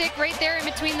getting the stick right there in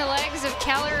between the legs of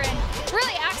Keller, and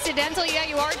really accidentally, yeah,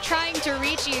 you are trying to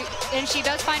reach you, and she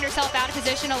does find herself out of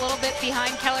position a little bit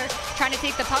behind Keller, trying to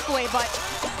take the puck away, but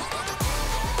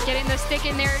getting the stick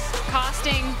in there,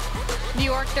 costing New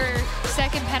York their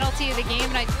second penalty of the game,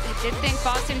 and I did think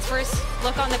Boston's first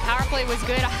look on the power play was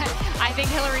good. I think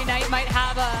Hillary Knight might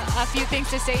have a few things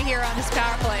to say here on this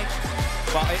power play.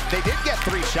 Well, they did get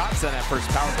 3 shots on that first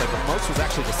power play, but most was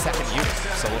actually the second unit.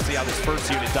 So we'll see how this first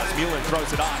unit does. Mueller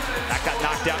throws it on. That got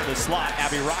knocked down in the slot.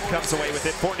 Abby Rock comes away with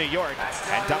it for New York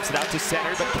and dumps it out to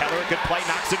center, but Keller, a good play,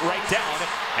 knocks it right down.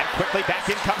 And quickly back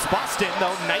in comes Boston,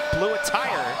 though Knight blew a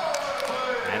tire.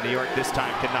 And New York this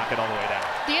time can knock it all the way down.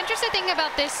 The interesting thing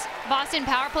about this Boston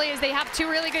power play is they have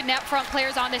 2 really good net front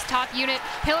players on this top unit.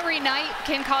 Hillary Knight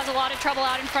can cause a lot of trouble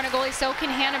out in front of goalies, so can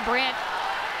Hannah Brandt.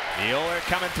 Mueller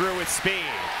coming through with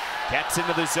speed. Gets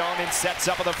into the zone and sets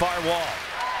up on the far wall.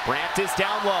 Brandt is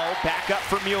down low, back up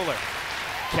for Mueller.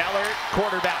 Keller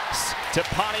quarterbacks.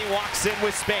 Tapani walks in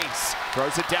with space.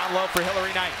 Throws it down low for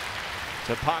Hillary Knight.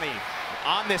 Tapani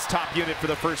on this top unit for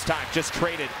the first time. Just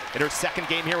traded in her second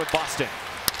game here with Boston.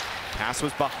 Pass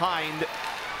was behind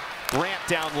Brandt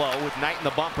down low with Knight in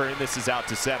the bumper, and this is out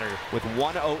to center with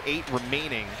 1:08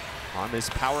 remaining on this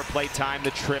power play time,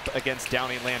 the trip against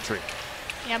Downey Landry.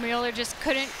 Yeah, Mueller just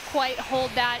couldn't quite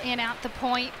hold that in at the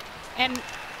point. And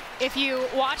if you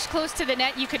watch close to the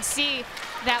net, you could see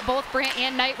that both Brandt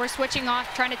and Knight were switching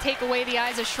off, trying to take away the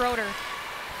eyes of Schroeder.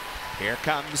 Here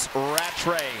comes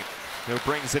Rattray, who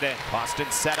brings it in. Boston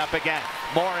set up again.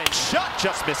 Morin shot,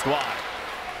 just missed wide.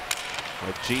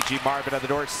 With Gigi Marvin on the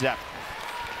doorstep.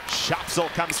 Schopsel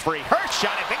comes free. Her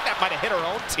shot, I think that might have hit her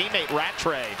own teammate,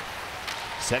 Rattray.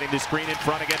 Setting the screen in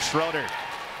front against Schroeder.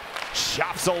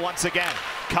 Schopsel once again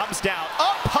comes down,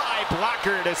 up high,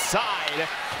 blocker to side.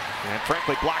 And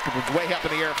frankly, blocker was way up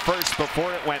in the air first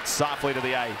before it went softly to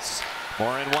the ice.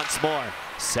 Morin once more,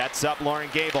 sets up Lauren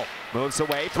Gable, moves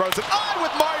away, throws it on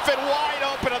with Marvin wide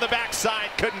open on the backside,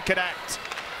 couldn't connect.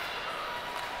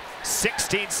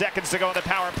 16 seconds to go on the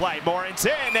power play. Morin's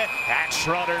in, and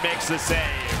Schroeder makes the save.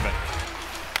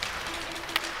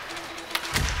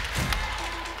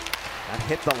 That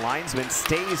hit the linesman,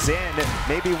 stays in,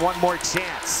 maybe one more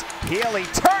chance. Healy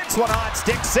turns one on,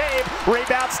 stick save,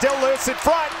 rebound still loose in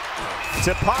front.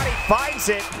 Tapani finds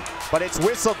it, but it's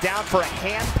whistled down for a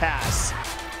hand pass.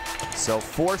 So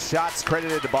 4 shots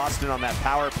credited to Boston on that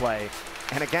power play.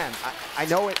 And again, I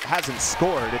know it hasn't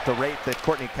scored at the rate that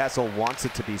Courtney Kessel wants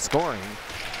it to be scoring,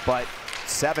 but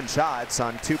 7 shots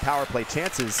on 2 power play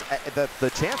chances,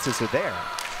 the chances are there.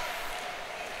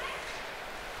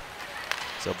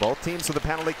 So both teams with a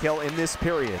penalty kill in this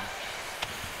period.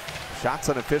 Shots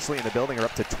unofficially in the building are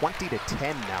up to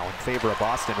 20-10 now in favor of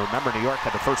Boston. Remember, New York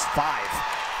had the first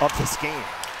 5 of this game.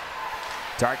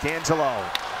 D'Arcangelo,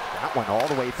 that one all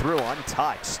the way through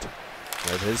untouched.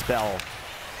 With his bell.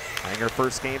 Playing her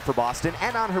first game for Boston,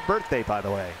 and on her birthday, by the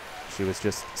way. She was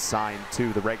just signed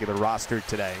to the regular roster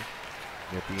today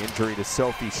with the injury to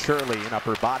Sophie Shirley, an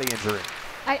upper body injury.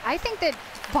 I think that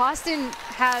Boston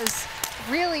has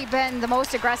really been the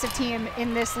most aggressive team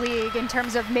in this league in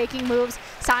terms of making moves,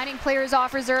 signing players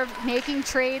off reserve, making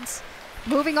trades,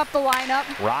 moving up the lineup.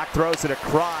 Rock throws it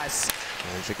across,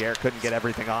 and Jaguar couldn't get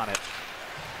everything on it.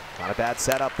 Not a bad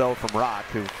setup, though, from Rock,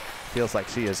 who feels like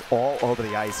she is all over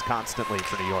the ice constantly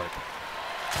for New York.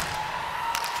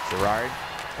 Gerard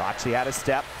thought she had a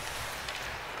step.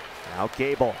 Now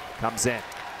Gable comes in.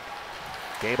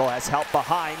 Gable has help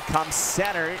behind, comes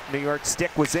center. New York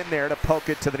stick was in there to poke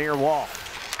it to the near wall.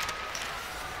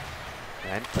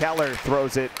 And Keller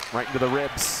throws it right into the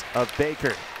ribs of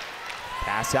Baker.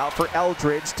 Pass out for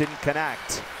Eldridge, didn't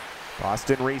connect.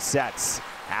 Boston resets.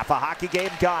 Half a hockey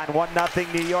game gone,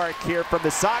 1-0 New York here from the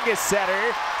Tsongas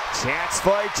Center. Chance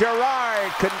for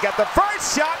Gerard, couldn't get the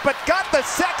first shot, but got the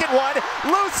second one.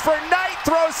 Loose for Knight,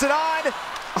 throws it on.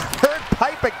 Third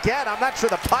pipe again, I'm not sure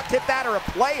the puck hit that or a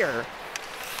player.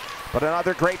 But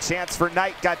another great chance for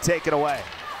Knight got taken away.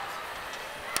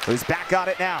 Who's back on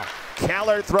it now?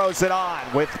 Keller throws it on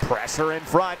with pressure in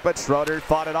front, but Schroeder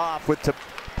fought it off with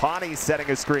Tapani setting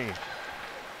a screen.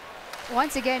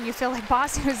 Once again, you feel like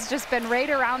Boston has just been right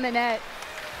around the net.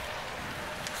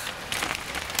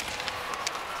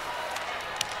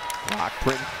 Rock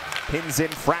pins in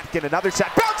Fratkin, another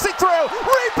shot, bouncing through,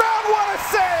 rebound, what a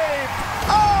save!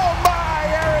 Oh my,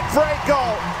 Erin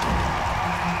Frankel!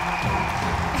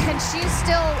 And she's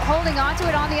still holding on to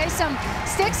it on the ice. Some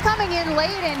sticks coming in late,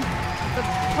 and the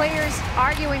players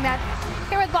arguing that.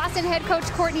 Here with Boston head coach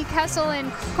Courtney Kessel.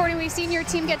 And Courtney, we've seen your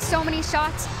team get so many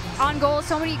shots on goal,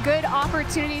 so many good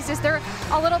opportunities. Is there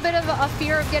a little bit of a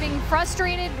fear of getting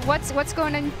frustrated? What's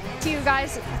going into you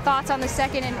guys' thoughts on the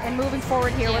second and moving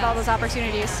forward here with all those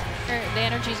opportunities? The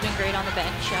energy's been great on the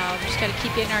bench. We just got to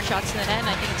keep getting our shots in the net, and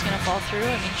I think it's going to fall through.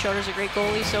 I mean, Schroeder's a great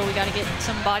goalie, so we got to get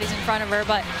some bodies in front of her,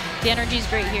 but the energy's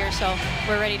great here, so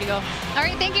we're ready to go. All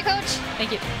right, thank you, Coach.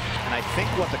 Thank you. And I think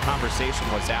what the conversation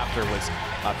was after was,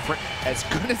 as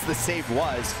good as the save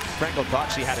was, Frankel thought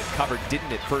she had it covered,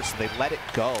 didn't at first, so they let it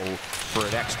go for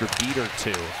an extra beat or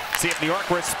two. See if New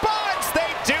York responds. They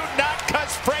do not,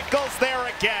 because Frankel's there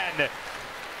again.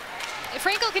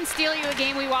 Frankel can steal you a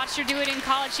game. We watched her do it in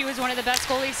college. She was one of the best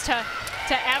goalies to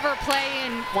ever play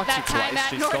in that time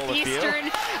at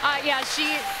Northeastern. Yeah,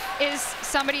 she is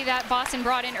somebody that Boston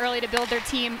brought in early to build their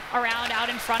team around, out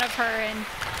in front of her, and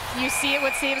you see it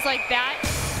with saves like that.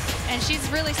 And she's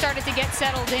really started to get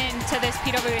settled into this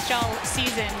PWHL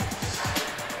season.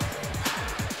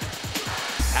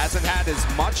 Hasn't had as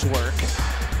much work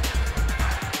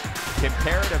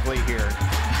comparatively here.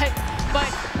 But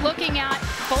looking at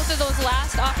both of those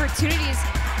last opportunities,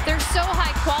 they're so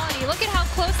high quality. Look at how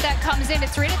close that comes in.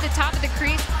 It's right at the top of the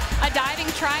crease. A diving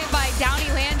try by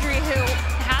Downey Landry, who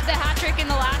had the hat trick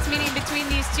in the last meeting between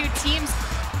these two teams.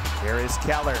 Here is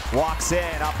Keller, walks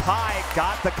in, up high,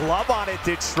 got the glove on it,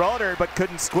 did Schroeder, but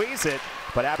couldn't squeeze it.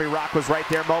 But Abby Rock was right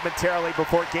there momentarily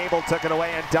before Gable took it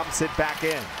away and dumps it back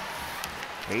in.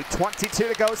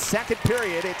 8:22 to go, second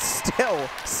period. It still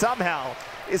somehow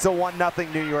is a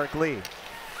 1-0 New York lead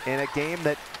in a game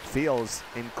that feels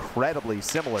incredibly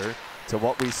similar to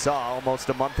what we saw almost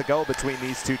a month ago between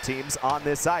these two teams on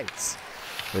this ice.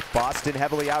 With Boston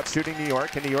heavily outshooting New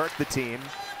York, and New York the team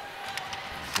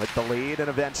with the lead and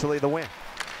eventually the win.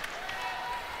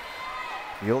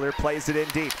 Mueller plays it in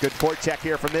deep. Good forecheck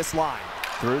here from this line.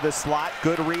 Through the slot,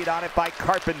 good read on it by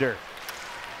Carpenter.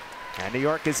 And New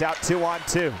York is out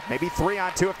 2-on-2, maybe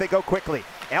 3-on-2 if they go quickly.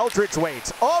 Eldridge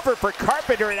waits, over for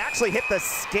Carpenter. It actually hit the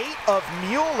skate of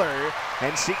Mueller,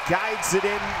 and she guides it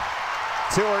in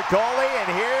to her goalie, and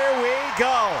here we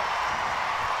go.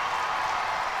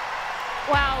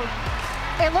 Wow,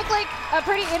 it looked like a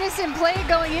pretty innocent play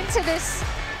going into this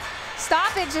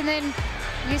stoppage, and then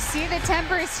you see the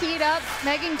tempers heat up.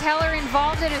 Megan Keller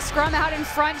involved in a scrum out in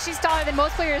front. She's taller than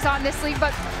most players on this league,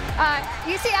 but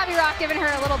you see Abby Rock giving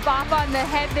her a little bop on the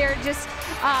head there, just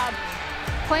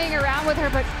playing around with her,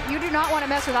 but you do not want to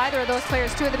mess with either of those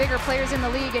players, two of the bigger players in the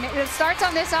league. And it starts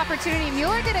on this opportunity.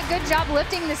 Mueller did a good job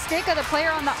lifting the stick of the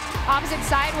player on the opposite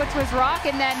side, which was Rock,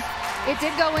 and then it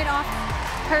did go in off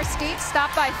her skate,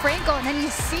 stopped by Frankel, and then you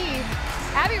see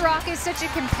Abby Rock is such a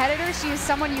competitor. She is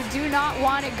someone you do not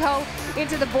want to go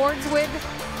into the boards with,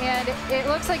 and it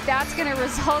looks like that's going to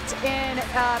result in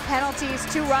penalties,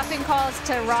 2 roughing calls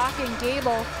to Rock and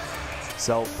Gable.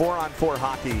 So 4-on-4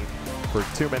 hockey for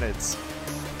 2 minutes.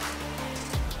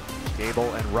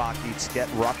 Gable and Rock each get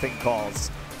roughing calls.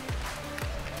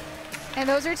 And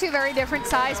those are two very different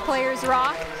size players.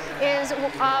 Rock is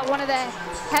one of the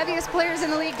heaviest players in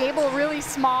the league. Gable really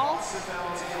small.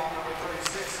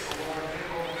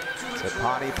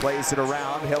 Tapani plays it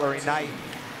around. Hillary Knight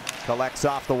collects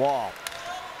off the wall.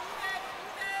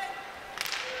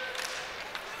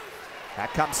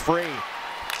 That comes free.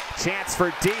 Chance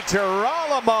for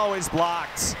DiGirolamo is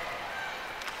blocked.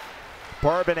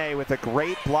 Bourbonnais with a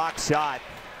great block shot.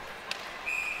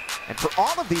 And for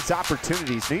all of these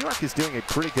opportunities, New York is doing a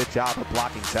pretty good job of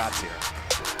blocking shots here.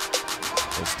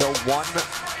 There's still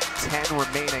 1:10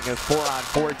 remaining of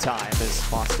 4-on-4 time as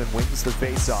Boston wins the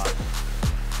faceoff.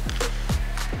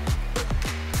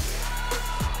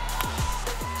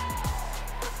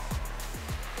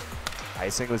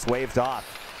 Icing was waved off.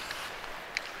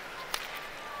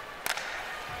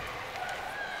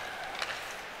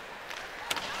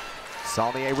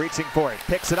 Saulnier reaching for it,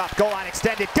 picks it up, goal line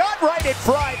extended, got right in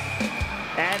front.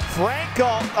 And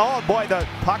Frankel, oh boy, the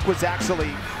puck was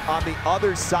actually on the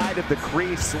other side of the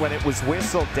crease when it was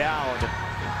whistled down.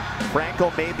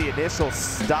 Frankel made the initial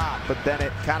stop, but then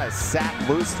it kind of sat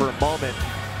loose for a moment.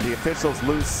 The officials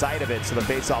lose sight of it, so the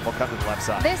faceoff will come to the left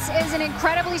side. This is an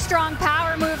incredibly strong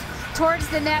power move towards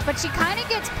the net, but she kind of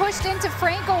gets pushed into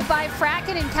Frankel by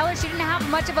Fracken and Keller. She didn't have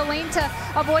much of a lane to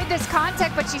avoid this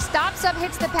contact, but she stops up,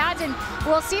 hits the pads, and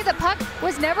we'll see the puck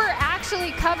was never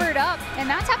actually covered up. And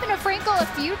that's happened to Frankel a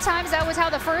few times. That was how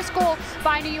the first goal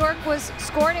by New York was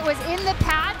scored. It was in the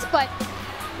pads, but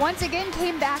once again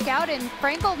came back out, and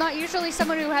Frankel, not usually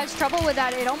someone who has trouble with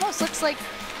that. It almost looks like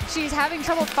she's having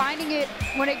trouble finding it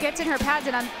when it gets in her pads,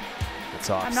 and I'm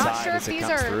not sure if these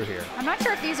are I'm not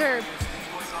sure if these are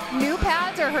new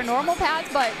pads or her normal pads,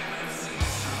 but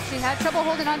she had trouble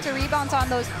holding on to rebounds on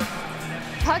those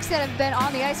pucks that have been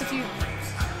on the ice. If you,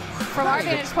 from our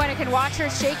vantage point, I can watch her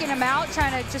shaking them out,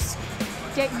 trying to just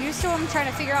get used to them, trying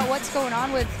to figure out what's going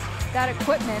on with that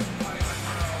equipment.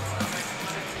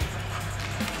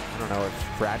 I don't know if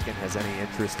Fracken has any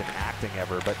interest in acting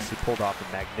ever, but she pulled off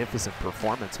a magnificent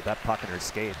performance with that puck in her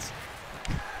skates.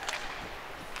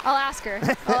 I'll ask her.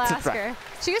 I'll ask her.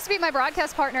 She used to be my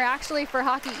broadcast partner, actually, for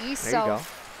Hockey East, so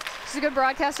she's a good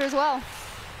broadcaster as well.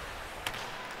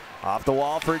 Off the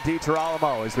wall for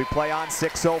DiGirolamo as we play on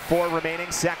 6:04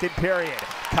 remaining second period.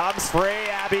 Comes free,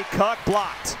 Abby Cook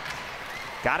blocked.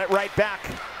 Got it right back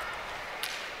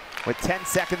with 10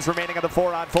 seconds remaining on the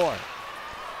 4-on-4.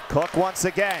 Cook once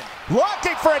again,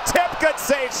 looking for a tip, good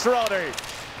save Schroeder.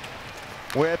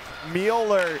 With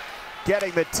Mueller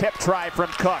getting the tip try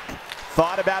from Cook.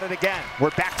 Thought about it again. We're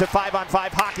back to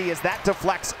 5-on-5 hockey as that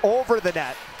deflects over the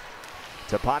net.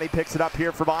 Tapani picks it up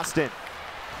here for Boston.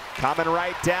 Coming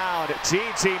right down,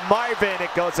 Gigi Marvin.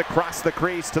 It goes across the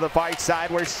crease to the far side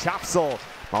where Schopsel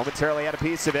momentarily had a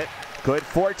piece of it. Good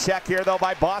forecheck here though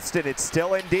by Boston. It's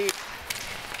still in deep.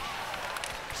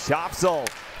 Schopsel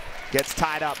gets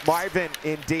tied up. Marvin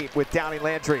in deep with Downey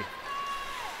Landry.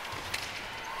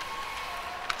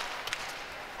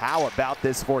 How about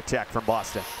this forecheck from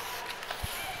Boston?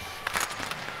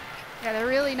 Yeah, they're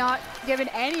really not giving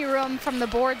any room from the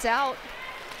boards out.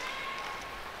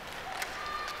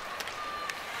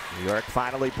 New York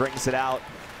finally brings it out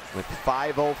with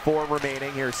 5:04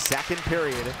 remaining here, second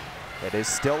period. It is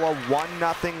still a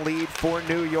 1-0 lead for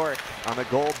New York on a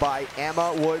goal by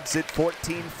Emma Woods at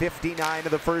 14:59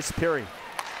 of the first period.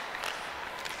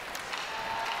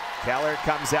 Keller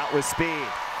comes out with speed.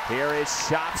 Here is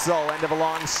Schopsel, end of a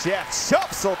long shift.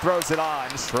 Schopsel throws it on.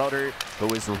 Schroeder,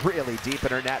 who is really deep in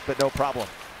her net, but no problem.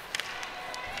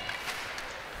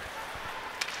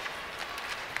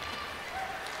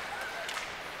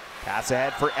 Pass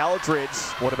ahead for Eldridge.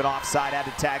 Would have been offside, had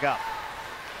to tag up.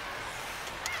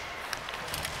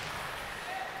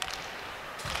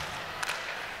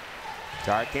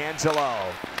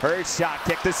 D'Arcangelo. Her shot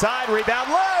kicked aside, rebound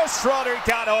low. Schroeder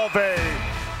got over.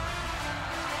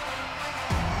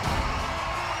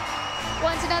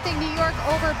 1-0 New York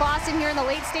over Boston here in the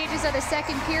late stages of the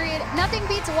second period. Nothing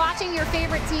beats watching your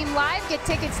favorite team live. Get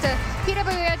tickets to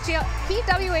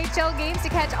PWHL games to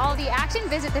catch all the action.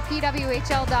 Visit the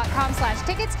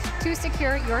pwhl.com/tickets to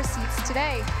secure your seats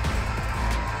today.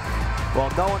 Well,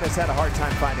 no one has had a hard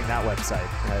time finding that website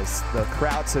as the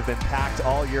crowds have been packed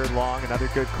all year long. Another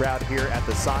good crowd here at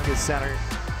the Tsongas Center.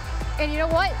 And you know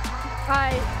what?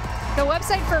 The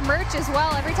website for merch as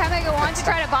well. Every time I go on to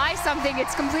try to buy something,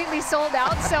 it's completely sold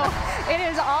out. So it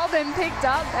has all been picked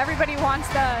up. Everybody wants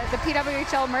the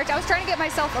PWHL merch. I was trying to get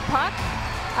myself a puck.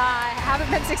 Haven't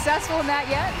been successful in that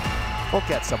yet. We'll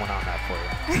get someone on that for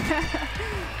you.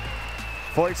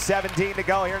 4:17 to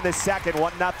go here in the second.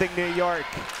 1-0 New York.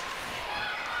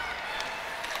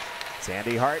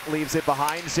 Sandy Hart leaves it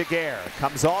behind Jaguar.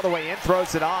 Comes all the way in,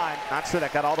 throws it on. Not sure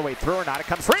that got all the way through or not. It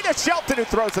comes free to Shelton, who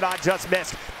throws it on, just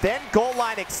missed. Then goal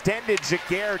line extended.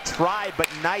 Jaguar tried, but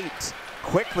Knight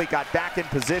quickly got back in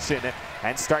position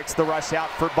and starts the rush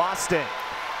out for Boston.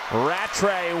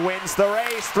 Rattray wins the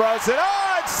race, throws it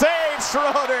on, saves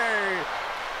Schroeder.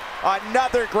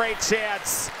 Another great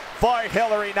chance for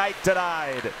Hillary Knight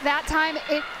denied. That time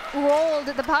it rolled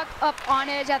the puck up on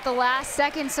edge at the last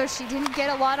second, so she didn't get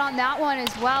a lot on that one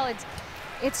as well.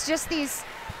 It's just these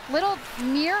little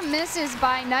near misses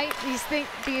by Knight,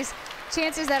 these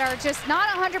chances that are just not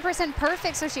 100%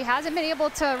 perfect, so she hasn't been able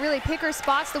to really pick her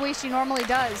spots the way she normally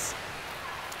does.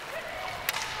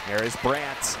 Here is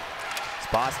Brandt.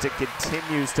 Boston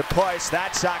continues to push.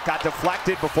 That shot got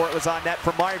deflected before it was on net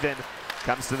for Marvin.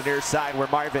 Comes to the near side where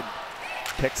Marvin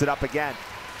picks it up again.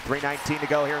 3:19 to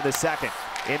go here in the second.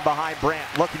 In behind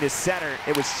Brandt, looking to center.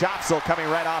 It was Schopsel coming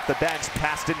right off the bench.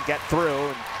 Pass didn't get through,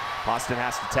 and Boston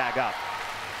has to tag up.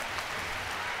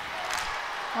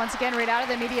 Once again, right out of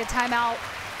the media timeout,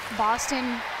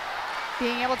 Boston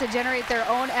being able to generate their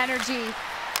own energy.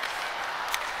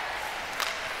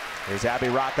 Here's Abby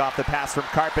Rock off the pass from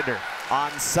Carpenter.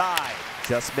 Onside,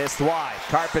 just missed wide.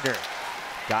 Carpenter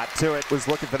Got to it, was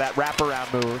looking for that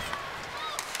wraparound move.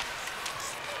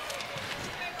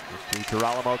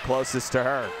 DiGirolamo closest to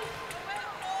her.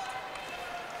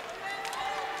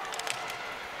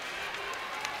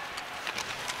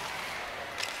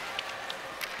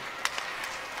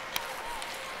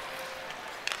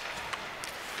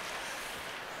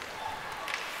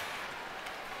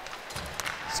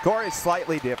 Score is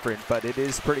slightly different, but it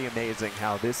is pretty amazing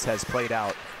how this has played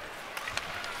out.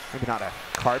 Maybe not a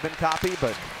carbon copy,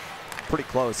 but pretty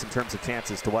close in terms of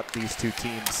chances to what these two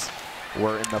teams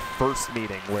were in the first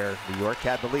meeting, where New York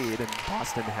had the lead and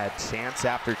Boston had chance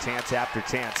after chance after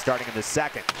chance. Starting in the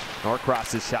second,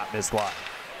 Norcross's shot missed wide.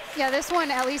 Yeah, this one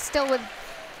at least still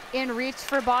in reach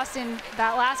for Boston.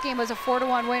 That last game was a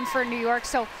 4-1 win for New York.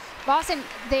 So Boston,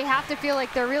 they have to feel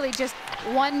like they're really just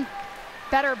one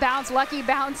better bounce, lucky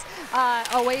bounce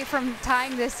away from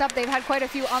tying this up. They've had quite a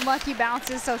few unlucky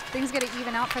bounces, so things got to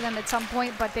even out for them at some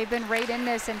point, but they've been right in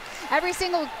this. And every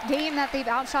single game that they've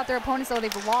outshot their opponents, though,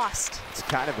 they've lost. It's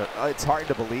kind of it's hard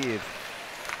to believe.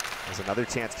 There's another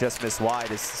chance just missed wide.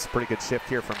 This is a pretty good shift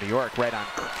here from New York, right on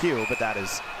cue, but that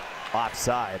is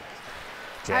offside.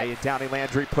 Jay Downey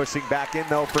Landry pushing back in,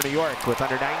 though, for New York with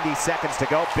under 90 seconds to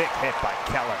go. Big hit by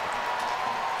Keller.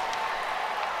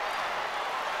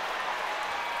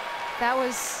 That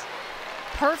was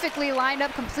perfectly lined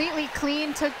up, completely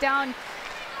clean, took down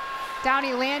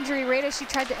Downey Landry right as she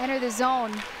tried to enter the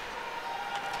zone.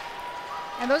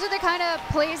 And those are the kind of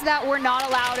plays that were not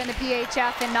allowed in the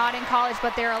PHF and not in college,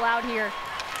 but they're allowed here.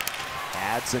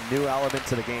 Adds a new element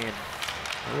to the game.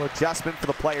 A little adjustment for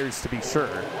the players, to be sure.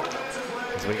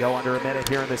 As we go under a minute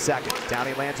here in the second,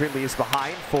 Downey Landry leaves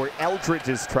behind for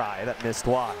Eldridge's try that missed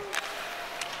wide.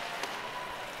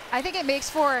 I think it makes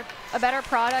for a better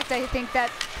product. I think that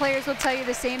players will tell you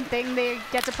the same thing. They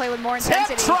get to play with more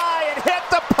intensity. Tip try and hit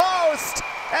the post,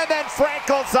 and then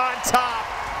Frankel's on top.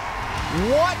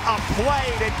 What a play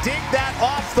to dig that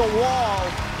off the wall,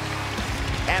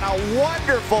 and a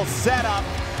wonderful setup.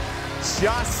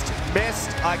 Just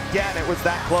missed again. It was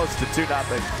that close to 2-0.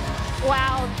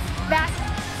 Wow, that,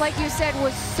 like you said,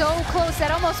 was so close.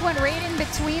 That almost went right in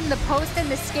between the post and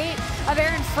the skate of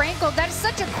Aaron Frankel. That is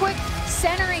such a quick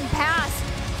centering pass,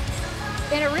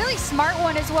 and a really smart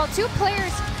one as well. Two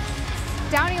players,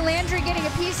 Downey Landry getting a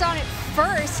piece on it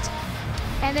first,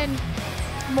 and then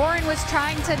Morin was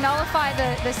trying to nullify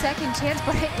the second chance,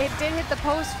 but it did hit the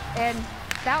post, and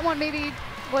that one maybe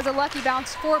was a lucky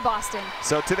bounce for Boston.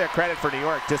 So to their credit for New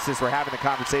York, just as we're having the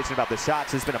conversation about the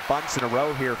shots, there's been a bunch in a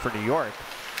row here for New York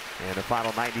in the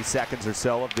final 90 seconds or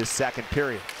so of this second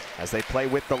period as they play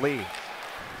with the lead.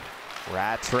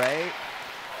 Rattray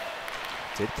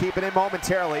did keep it in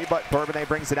momentarily, but Bourbonnais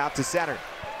brings it out to center.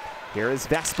 Here is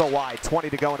Vespa wide, 20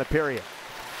 to go in the period.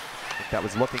 I think that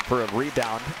was looking for a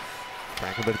rebound.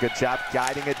 Frankel did a good job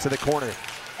guiding it to the corner.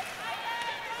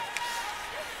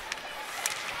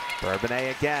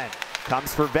 Bourbonnais again,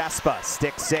 comes for Vespa,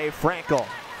 stick save Frankel.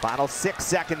 Final 6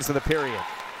 seconds of the period.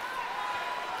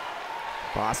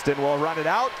 Boston will run it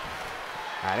out,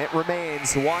 and it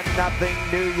remains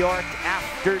 1-0 New York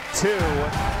after 2.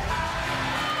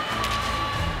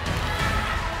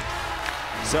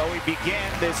 So we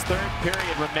begin this third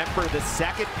period. Remember, the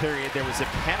second period, there was a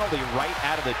penalty right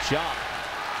out of the jump.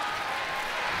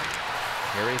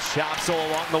 Here is Shopsel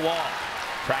along the wall.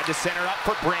 Tried to center up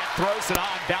for Brandt, throws it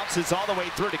on, bounces all the way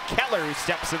through to Keller, who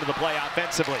steps into the play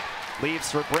offensively.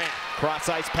 Leaves for Brandt,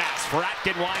 cross-ice pass,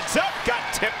 Fratkin winds up, got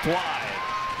tipped wide.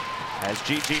 As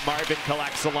Gigi Marvin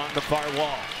collects along the far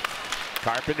wall.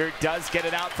 Carpenter does get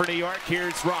it out for New York,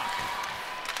 here's Rock.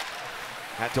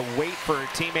 Had to wait for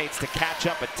her teammates to catch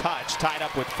up a touch, tied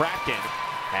up with Fratkin,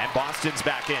 and Boston's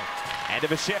back in. End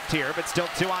of a shift here, but still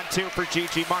 2-on-2 for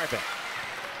Gigi Marvin.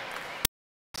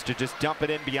 To just dump it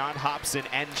in beyond Hobson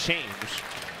and change.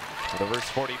 For the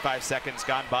first 45 seconds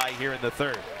gone by here in the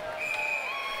third.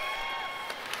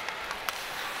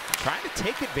 Trying to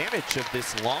take advantage of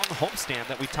this long homestand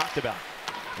that we talked about.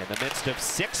 In the midst of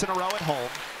 6 in a row at home,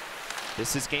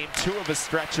 this is game 2 of a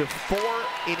stretch of 4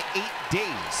 in 8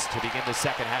 days to begin the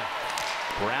second half.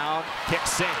 Brown kick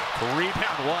save.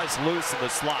 Rebound was loose in the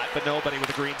slot, but nobody with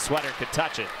a green sweater could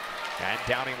touch it. And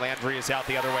Downey Landry is out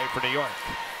the other way for New York.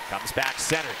 Comes back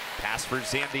center. Pass for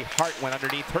Zandy Hart went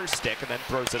underneath her stick and then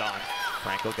throws it on.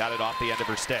 Frankel got it off the end of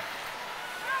her stick.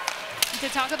 To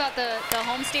talk about the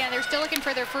homestand, they're still looking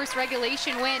for their first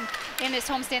regulation win in this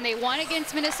homestand. They won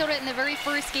against Minnesota in the very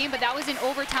first game, but that was in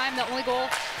overtime, the only goal.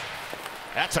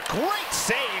 That's a great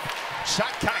save.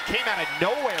 Shot kind of came out of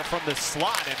nowhere from the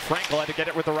slot, and Frankel had to get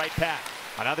it with the right pass.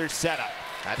 Another setup.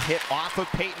 That hit off of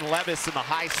Peyton Levis in the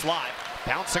high slot.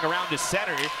 Bouncing around to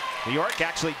center. New York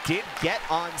actually did get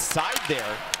onside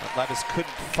there, but Levis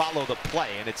couldn't follow the play,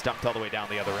 and it's dumped all the way down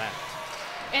the other end.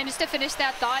 And just to finish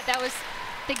that thought, that was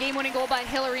the game-winning goal by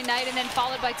Hillary Knight, and then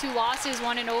followed by 2 losses,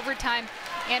 one in overtime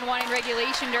and one in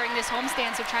regulation during this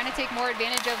homestand. So trying to take more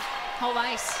advantage of home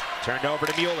ice. Turned over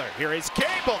to Mueller. Here is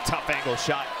Gable. Tough angle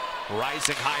shot.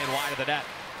 Rising high and wide of the net.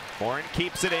 Morin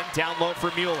keeps it in. Down low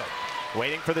for Mueller.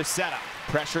 Waiting for the setup.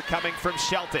 Pressure coming from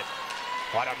Shelton.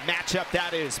 What a matchup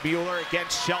that is. Mueller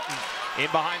against Shelton. In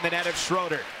behind the net of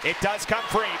Schroeder. It does come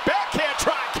free. Backhand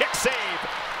try. Kick save.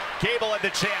 Gable had the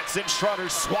chance, and Schroeder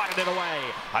swatted it away.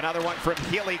 Another one from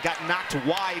Healy got knocked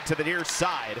wide to the near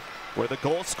side, where the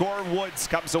goal scorer Woods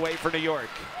comes away for New York.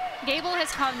 Gable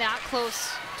has come that close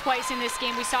twice in this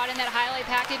game. We saw it in that highlight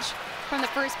package from the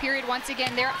first period once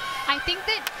again there. I think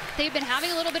that they've been having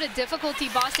a little bit of difficulty,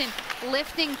 Boston,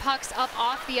 lifting pucks up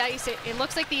off the ice. It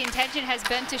looks like the intention has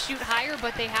been to shoot higher,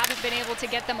 but they haven't been able to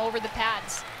get them over the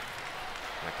pads.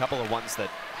 A couple of ones that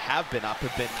have been up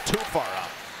have been too far up.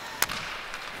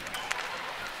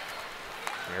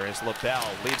 Here is LaBelle,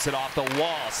 leaves it off the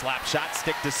wall. Slap shot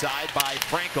sticked aside by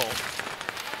Frankel.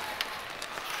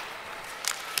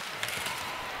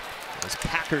 It was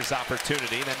Packers'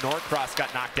 opportunity. Then Norcross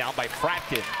got knocked down by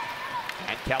Fratkin.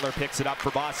 And Keller picks it up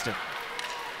for Boston.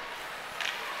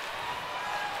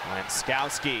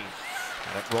 Lenskowski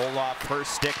had it roll off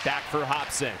first stick back for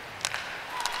Hobson.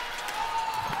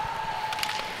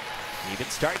 Even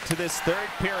start to this third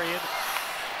period.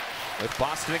 With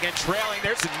Boston again trailing,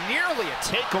 there's nearly a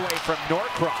takeaway from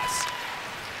Norcross.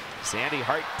 Sandy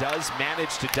Hart does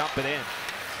manage to dump it in.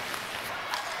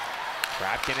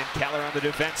 Fratkin and Keller on the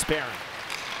defense pairing.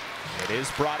 It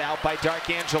is brought out by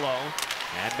D'Arcangelo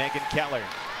and Megan Keller.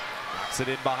 Knocks it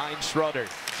in behind Schroeder.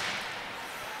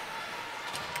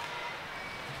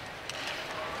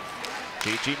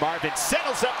 Gigi Marvin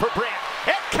settles up for Brandt.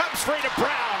 It comes free to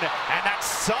Brown, and that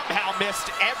somehow missed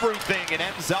everything and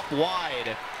ends up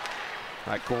wide.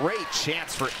 A great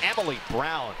chance for Emily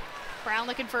Brown. Brown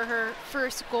looking for her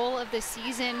first goal of the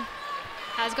season.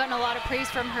 Has gotten a lot of praise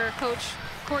from her coach,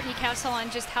 Courtney Kessel,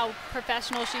 on just how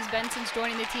professional she's been since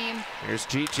joining the team. Here's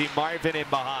Gigi Marvin in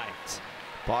behind.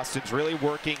 Boston's really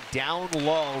working down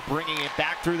low, bringing it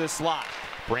back through the slot.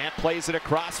 Brandt plays it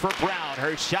across for Brown.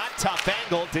 Her shot, tough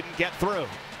angle, didn't get through.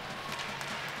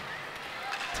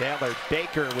 Taylor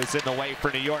Baker was in the way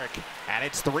for New York. And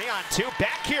it's 3-on-2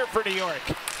 back here for New York.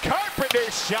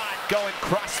 Carpenter's shot going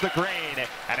across the grain,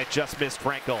 and it just missed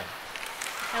Frankel.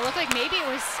 It looked like maybe it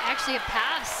was actually a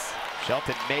pass.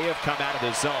 Shelton may have come out of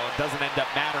the zone. Doesn't end up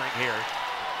mattering here,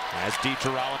 as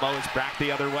DiGirolamo is back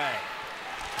the other way.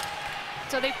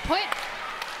 So they put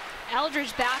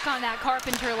Eldridge back on that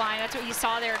Carpenter line. That's what you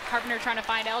saw there. Carpenter trying to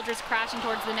find Eldridge crashing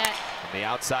towards the net. On the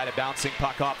outside, a bouncing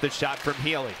puck off the shot from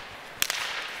Healy.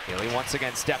 Healy once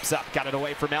again steps up, got it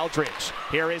away from Eldridge.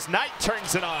 Here is Knight,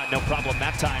 turns it on. No problem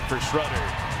that time for Schroeder.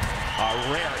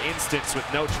 A rare instance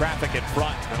with no traffic in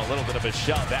front, and a little bit of a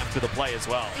shove after the play as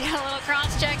well. Yeah, a little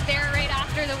cross check there right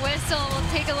after the whistle. We'll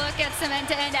take a look at some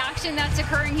end-to-end action that's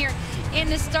occurring here in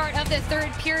the start of the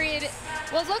third period.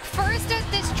 We'll look first at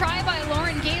this try by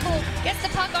Lauren Gable. Gets the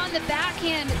puck on the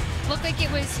backhand. Looked like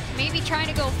it was maybe trying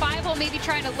to go 5-hole, maybe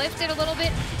trying to lift it a little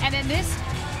bit. And then this,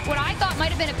 what I thought might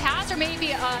have been a pass, or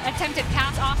maybe an attempted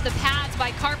pass off the pads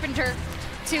by Carpenter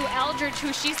to Eldridge,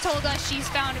 who she's told us she's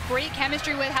found great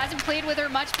chemistry with. Hasn't played with her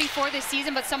much before this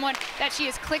season, but someone that she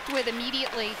has clicked with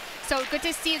immediately. So good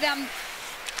to see them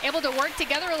able to work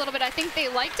together a little bit. I think they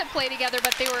like to play together,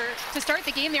 but they were, to start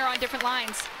the game, they were on different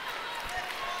lines.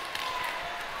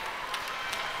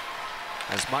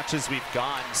 As much as we've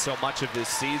gone so much of this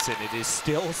season, it is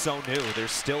still so new. They're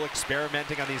still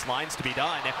experimenting on these lines to be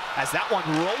done. As that one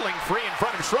rolling free in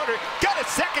front of Schroeder, got a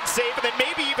second save, and then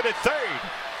maybe even a third.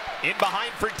 In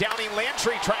behind for Downey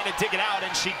Lantry, trying to dig it out,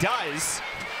 and she does.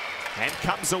 And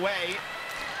comes away.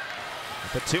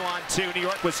 The 2-on-2, New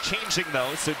York was changing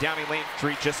though, so Downey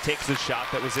Lantry just takes a shot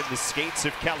that was in the skates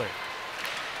of Keller.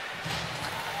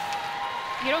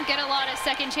 You don't get a lot of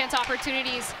second chance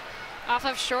opportunities off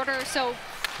of Schroeder, so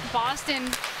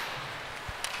Boston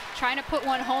trying to put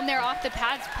one home there off the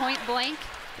pads, point blank.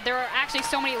 There were actually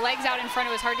so many legs out in front,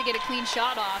 it was hard to get a clean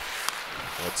shot off.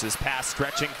 What's his pass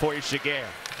stretching for Giguère.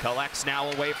 Collects now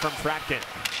away from Fratkin.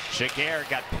 Giguère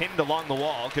got pinned along the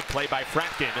wall. Good play by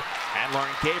Fratkin. And Lauren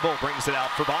Gable brings it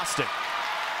out for Boston.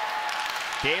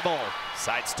 Gable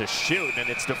decides to shoot, and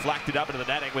it's deflected up into the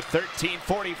netting with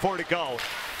 13:44 to go.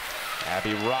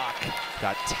 Abby Rock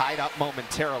got tied up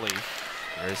momentarily.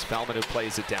 There's Feldman who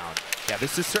plays it down. Yeah,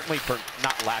 this is certainly for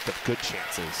not lack of good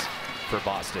chances for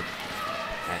Boston.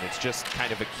 And it's just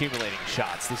kind of accumulating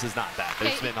shots. This is not that.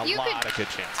 There's been a lot of good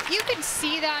chances. You could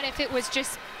see that if it was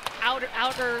just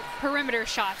outer perimeter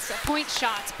shots, point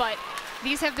shots, but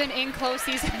these have been in close.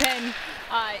 These have been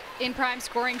in prime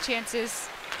scoring chances.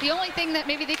 The only thing that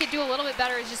maybe they could do a little bit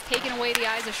better is just taking away the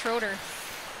eyes of Schroeder.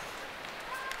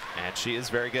 And she is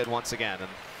very good once again. And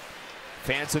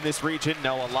fans in this region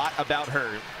know a lot about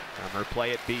her from her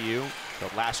play at BU,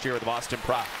 but last year with the Boston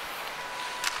Pride.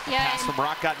 Yeah, Pass from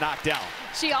Rock got knocked down.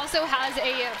 She also has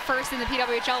a first in the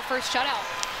PWHL, first shutout.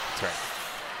 That's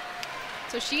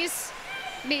right. So she's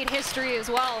made history as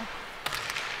well.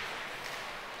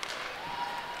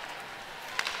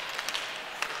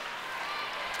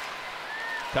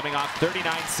 Coming off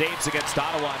 39 saves against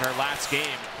Ottawa in her last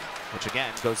game, which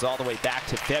again goes all the way back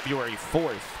to February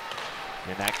 4th.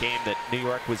 In that game that New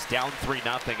York was down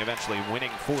 3-0, eventually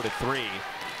winning 4-3.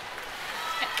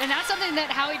 And that's something that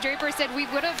Howie Draper said we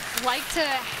would have liked to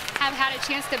have had a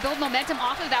chance to build momentum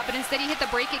off of that, but instead he hit the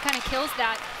break. It kind of kills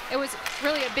that. It was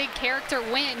really a big character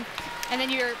win, and then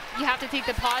you have to take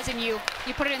the pause and you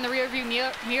put it in the rearview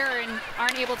mirror and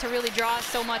aren't able to really draw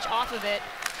so much off of it.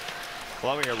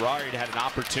 Chloe Gerard had an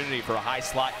opportunity for a high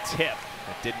slot tip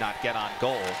that did not get on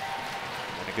goal.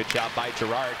 And a good job by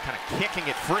Gerard, kind of kicking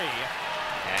it free.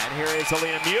 And here is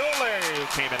Alina Mueller, who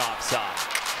came in offside.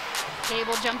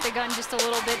 Cable jumped the gun just a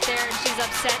little bit there, and she's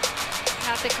upset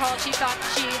at the call. She thought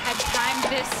she had timed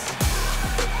this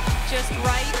just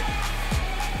right.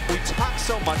 We talk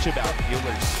so much about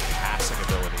Mueller's passing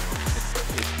ability,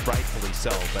 rightfully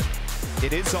so, but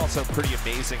it is also pretty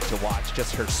amazing to watch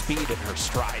just her speed and her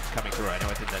stride coming through. I know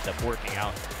it didn't end up working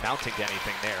out, mounting to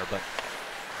anything there, but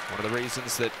one of the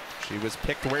reasons that she was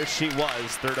picked where she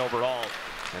was, 3rd overall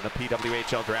in the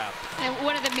PWHL draft. And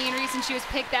one of the main reasons she was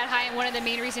picked that high, and one of the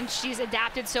main reasons she's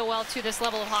adapted so well to this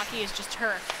level of hockey, is just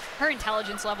her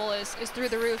intelligence level is through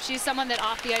the roof. She's someone that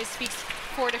off the ice speaks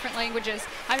 4 different languages.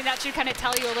 I mean, that should kind of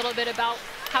tell you a little bit about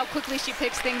how quickly she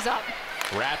picks things up.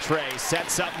 Rattray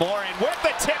sets up more, and with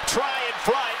the tip try in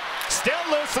front, still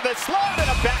loose in the slot,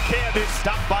 and a backhand is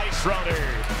stopped by Schroeder.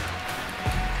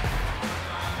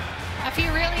 A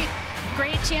few really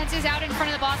great chances out in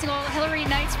front of the Boston goal. Hillary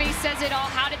Knight's face says it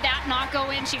all. How did that not go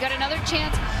in? She got another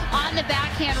chance on the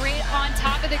backhand right on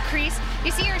top of the crease.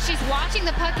 You see her, she's watching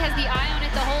the puck, has the eye on it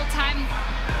the whole time.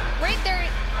 Right there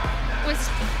was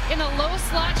in the low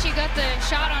slot, she got the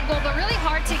shot on goal, but really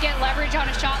hard to get leverage on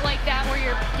a shot like that where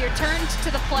you're turned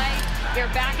to the play, your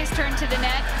back is turned to the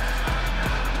net.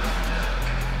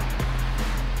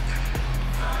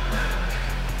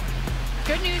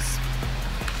 Good news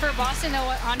for Boston,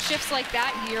 though, on shifts like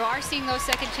that, you are seeing those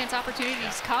second chance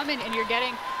opportunities come, and you're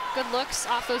getting good looks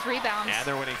off those rebounds. And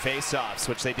they're winning face-offs,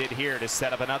 which they did here to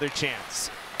set up another chance.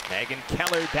 Megan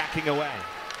Keller backing away.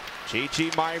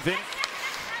 Gigi Marvin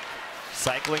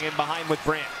cycling in behind with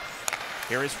Brandt.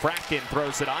 Here is Fratkin,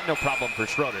 throws it on, no problem for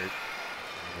Schroeder.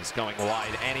 He's going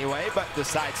wide anyway, but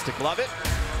decides to glove it.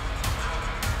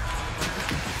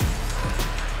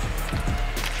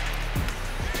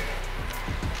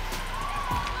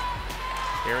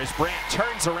 Here is Brandt,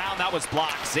 turns around, that was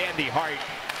blocked. Zandy Hart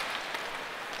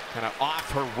kind of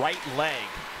off her right leg.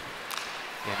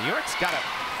 And New York's got to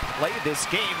play this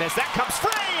game as that comes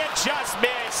free and just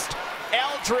missed.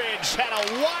 Eldridge had a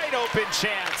wide open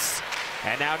chance.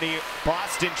 And now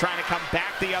Boston trying to come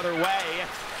back the other way.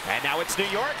 And now it's New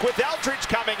York with Eldridge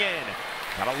coming in.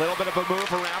 Got a little bit of a move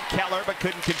around Keller, but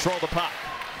couldn't control the puck.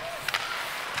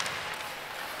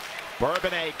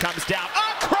 Bourbonnais comes down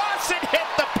across and hit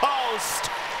the post.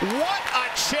 What a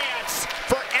chance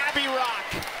for Abby Rock.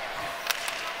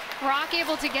 Rock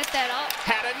able to get that up.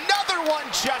 Had another one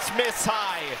just miss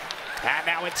high. And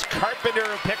now it's Carpenter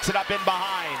who picks it up in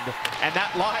behind. And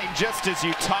that line, just as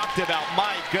you talked about,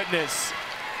 my goodness.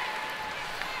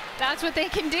 That's what they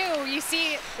can do. You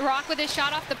see Rock with his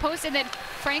shot off the post, and then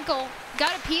Frankel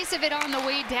got a piece of it on the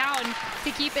way down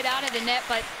to keep it out of the net.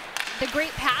 But the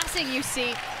great passing you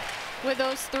see with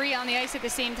those 3 on the ice at the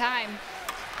same time.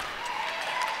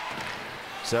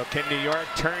 So can New York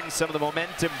turn some of the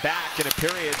momentum back in a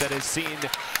period that has seen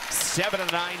 7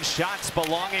 of 9 shots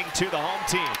belonging to the home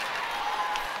team?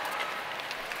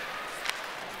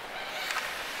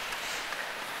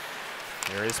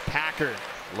 Here is Packer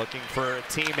looking for a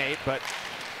teammate, but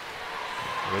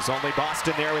it was only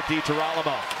Boston there with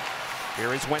DiGirolamo.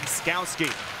 Here is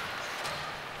Wenskowski.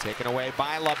 Taken away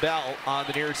by LaBelle on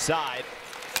the near side.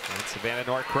 And Savannah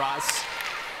Norcross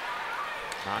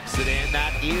knocks it in.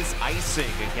 That is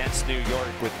icing against New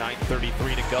York with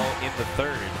 9:33 to go in the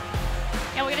 3rd.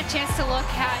 And we get a chance to look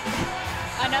at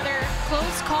another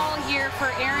close call here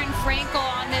for Aaron Frankel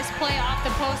on this play off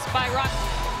the post by Rock.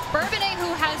 Bourbonnais,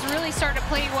 who has really started to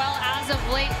play well as of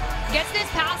late, gets this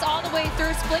pass all the way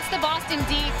through, splits the Boston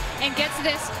D, and gets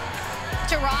this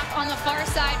to Rock on the far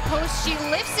side post. She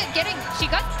lifts it,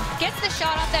 gets the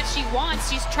shot off that she wants.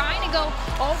 She's trying to go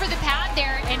over the pad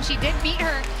there, and she did beat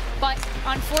her, but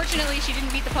unfortunately she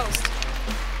didn't beat the post.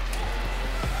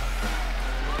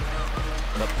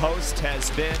 The post has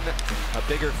been a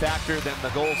bigger factor than the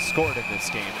goals scored in this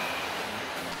game.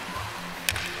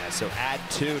 Yeah, so add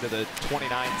 2 to the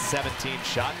 29-17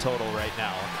 shot total right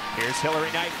now. Here's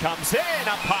Hillary Knight, comes in,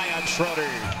 up high on Schroeder.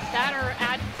 That or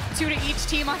add 2 to each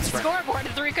team on the scoreboard.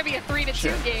 It could be a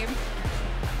 3-2 game.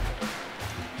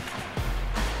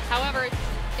 However,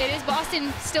 it is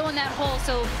Boston still in that hole,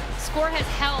 so score has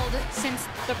held since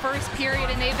the first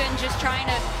period, and they've been just trying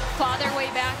to claw their way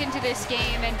back into this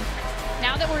game. And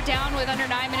now that we're down with under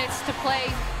 9 minutes to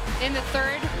play in the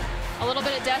third, a little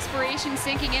bit of desperation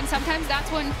sinking in. Sometimes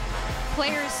that's when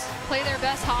players play their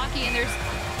best hockey, and there's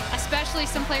especially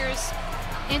some players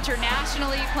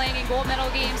internationally playing in gold medal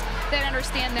games that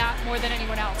understand that more than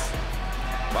anyone else.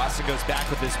 Boston goes back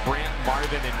with this Brandt,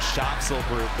 Marvin, and Shopsel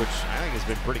group, which I think has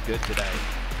been pretty good today.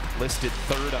 Listed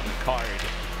third on the card.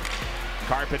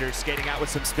 Carpenter skating out with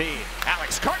some speed.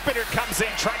 Alex Carpenter comes in,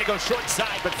 trying to go short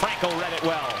side, but Frankel read it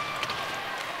well.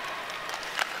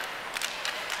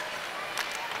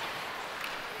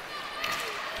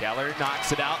 Keller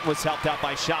knocks it out and was helped out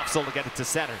by Shopsel to get it to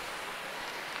center.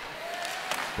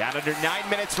 Down under 9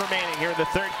 minutes remaining here in the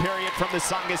third period from the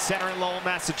Tsongas Center in Lowell,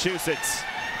 Massachusetts.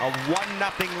 A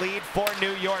 1-0 lead for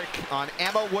New York on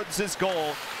Emma Woods'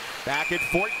 goal. Back at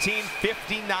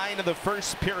 14:59 of the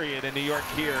first period, and New York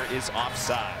here is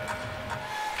offside.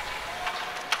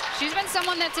 She's been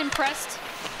someone that's impressed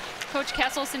Coach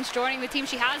Kessel since joining the team.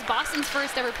 She has Boston's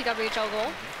first ever PWHL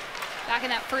goal back in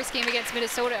that first game against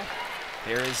Minnesota.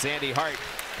 Here is Zandy Hart,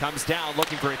 comes down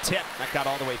looking for a tip. That got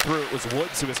all the way through. It was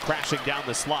Woods who was crashing down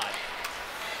the slot.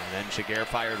 And then Jaguar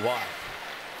fired wide.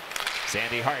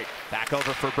 Zandy Hart back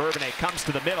over for Bourbonnais, comes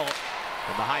to the middle.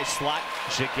 In the high slot,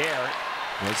 Jaguar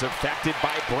was affected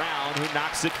by Brown, who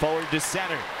knocks it forward to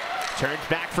center. Turns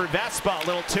back for Vespa, a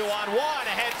little 2-on-1,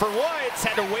 ahead for Woods.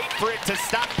 Had to wait for it to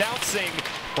stop bouncing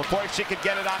before she could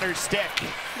get it on her stick.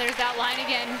 There's that line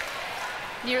again,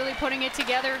 nearly putting it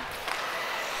together.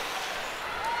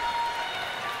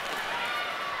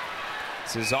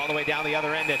 This is all the way down the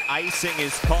other end, and icing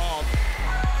is called.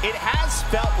 It has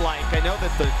felt like, I know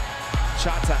that the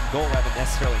shots on goal haven't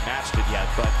necessarily matched it yet,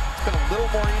 but it's been a little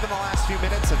more even the last few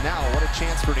minutes, and now what a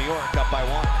chance for New York, up by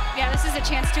 1. Yeah, this is a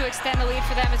chance to extend the lead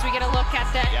for them as we get a look at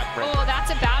that. Yep, right. Oh,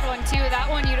 that's a bad one too. That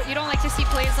one, you don't like to see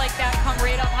plays like that come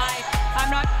right up high.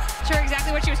 I'm not sure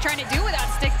exactly what she was trying to do with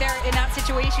that stick there in that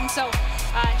situation. So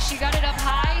she got it up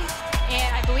high,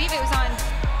 and I believe it was on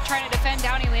trying to defend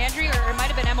Downey Landry, or it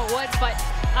might have been Emma Woods, but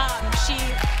she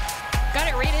got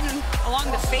it right in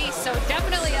along the face, so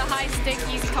definitely a high stick,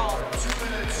 easy call.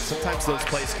 Sometimes those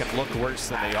plays can look worse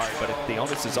than they are, but the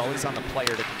onus is always on the player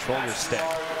to control your stick.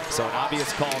 So an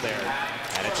obvious call there,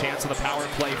 and a chance on the power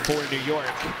play for New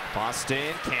York.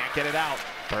 Boston can't get it out.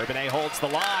 Bourbonnais holds the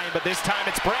line, but this time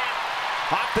it's Brandt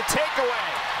off the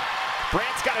takeaway.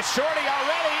 Brandt's got a shorty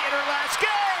already in her last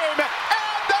game, and that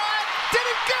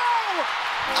didn't go!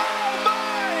 Oh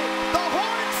my! The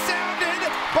horn sounded,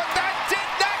 but that did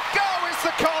not go as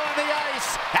the call on the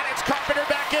ice. And it's Carpenter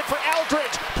back in for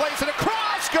Eldridge. Plays it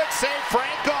across. Good save,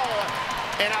 Frankel.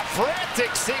 In a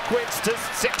frantic sequence to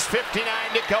 6:59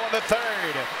 to go in the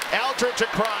third. Eldridge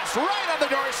across, right on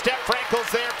the doorstep.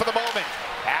 Frankel's there for the moment.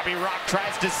 Abby Rock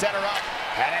tries to set her up,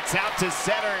 and it's out to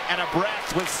center and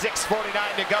abreast with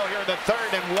 6:49 to go here in the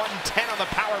third and 1:10 on the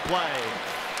power play.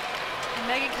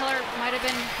 Megan Keller might have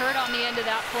been hurt on the end of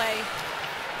that play.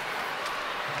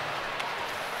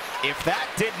 If that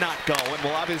did not go, and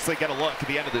we'll obviously get a look at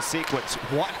the end of the sequence,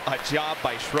 what a job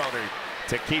by Schroeder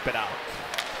to keep it out.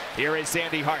 Here is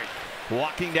Zandy Hart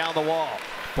walking down the wall.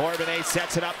 Bourbonnais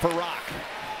sets it up for Rock.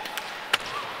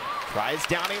 Tries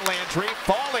Downey Landry,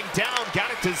 falling down,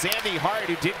 got it to Zandy Hart,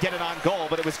 who did get it on goal,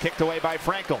 but it was kicked away by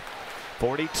Frankel.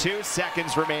 42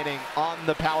 seconds remaining on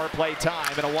the power play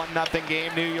time in a 1-0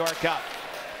 game, New York up.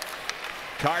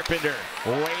 Carpenter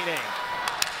waiting.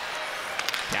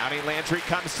 Downey Landry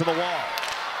comes to the wall.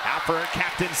 Out for her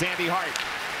captain, Zandy Hart.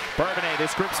 Bourbonnais,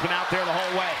 this group's been out there the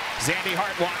whole way. Zandy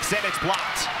Hart walks in, it's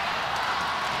blocked.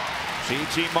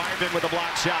 Gigi Marvin with a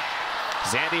block shot.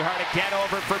 Zandy Hart again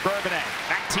over for Bourbonnais.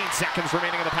 19 seconds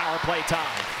remaining in the power play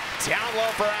time. Down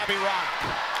low for Abby Rock.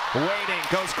 Waiting,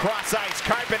 goes cross ice.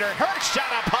 Carpenter, her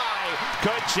shot up high.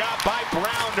 Good job by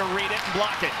Brown to read it and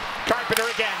block it. Carpenter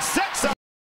again, sets up.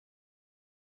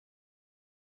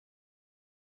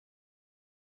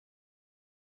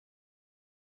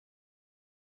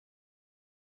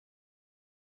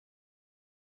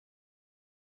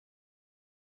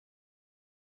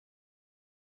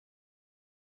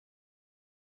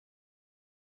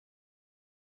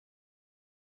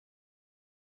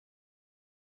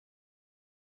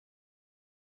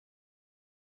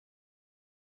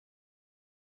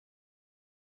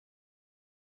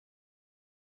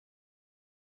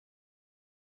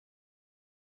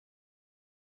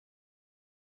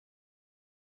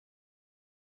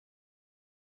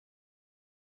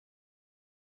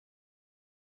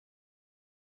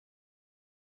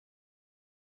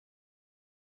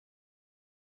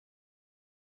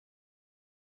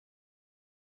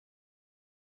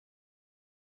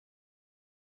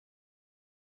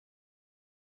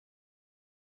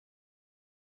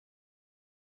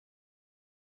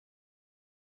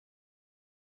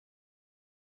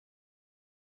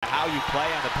 you play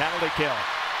on the penalty kill.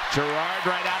 Gerard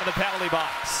right out of the penalty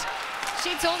box.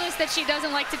 She told us that she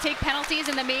doesn't like to take penalties,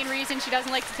 and the main reason she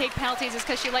doesn't like to take penalties is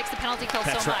because she likes the penalty kill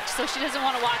so much. So she doesn't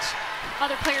want to watch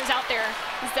other players out there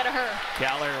instead of her.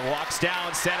 Keller walks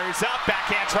down, centers up,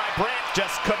 backhand try. Brandt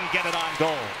just couldn't get it on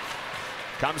goal.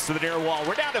 Comes to the near wall.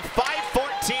 We're down to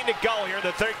 5:14 to go here in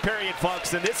the third period,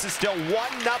 folks, and this is still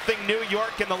 1-0 New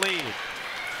York in the lead.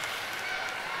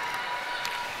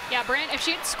 Yeah, Brandt, if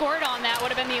she had scored on that,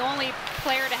 would have been the only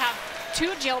player to have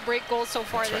 2 jailbreak goals so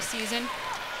far this season.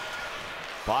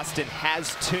 Boston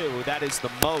has 2. That is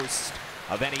the most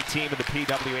of any team in the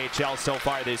PWHL so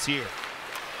far this year.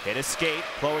 Hit a skate.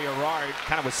 Chloe Gerard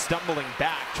kind of was stumbling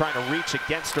back, trying to reach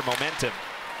against her momentum.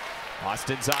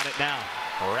 Boston's on it now.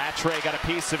 Rattray got a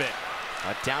piece of it.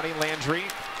 But Downey Landry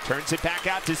turns it back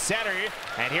out to center.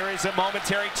 And here is a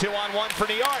momentary 2-on-1 for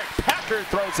New York. Packer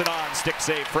throws it on. Stick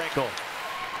save, Frankel.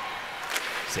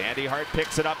 Sandy Hart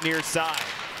picks it up near side.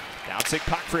 Bouncing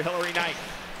puck for Hillary Knight.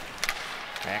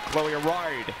 And Chloe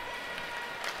Gerard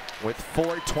with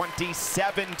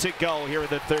 4:27 to go here in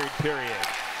the third period.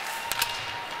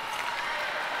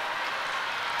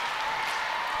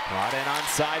 Brought in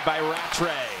onside by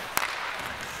Rattray.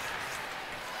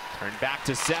 Turned back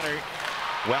to center.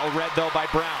 Well read though by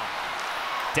Brown.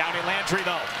 Downey Landry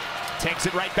though takes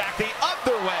it right back the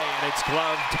other way, and it's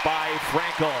gloved by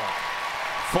Frankel.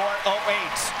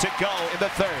 4:08 to go in the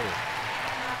third.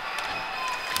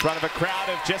 In front of a crowd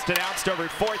of just announced over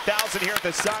 4,000 here at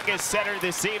the Saugus Center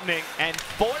this evening, and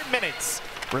 4 minutes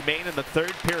remain in the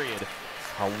third period.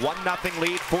 A 1-0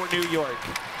 lead for New York.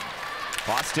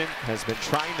 Boston has been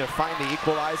trying to find the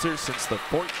equalizer since the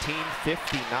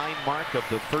 14:59 mark of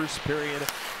the first period.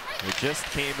 It just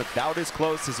came about as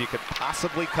close as you could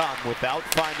possibly come without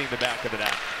finding the back of the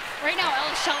net. Right now,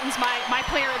 Ellis Shelton's my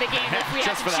player of the game if we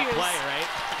have to choose. Just for that play, right?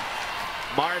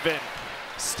 Marvin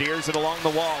steers it along the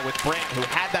wall with Brandt, who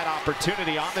had that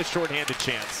opportunity on the shorthanded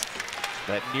chance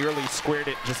that nearly squared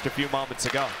it just a few moments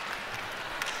ago.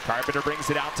 Carpenter brings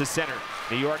it out to center.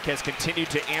 New York has continued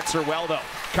to answer well, though.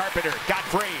 Carpenter got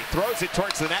free, throws it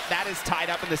towards the net. That is tied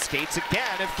up in the skates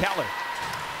again of Keller.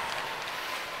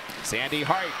 Sandy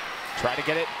Hart tried to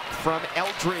get it from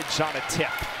Eldridge on a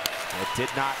tip. It did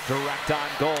not direct on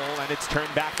goal, and it's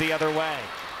turned back the other way.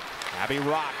 Abby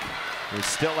Rock, who's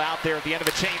still out there at the end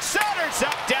of the chain, centers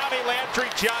up. Downey Landry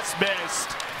just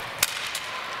missed.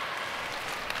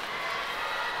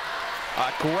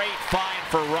 A great find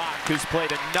for Rock, who's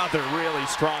played another really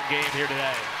strong game here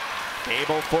today.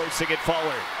 Abel forcing it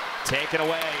forward. Taken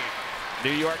away.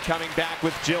 New York coming back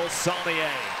with Jill Saulnier.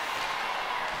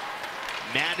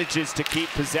 Manages to keep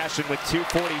possession with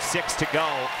 2:46 to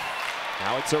go.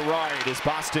 Now it's Gerard as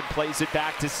Boston plays it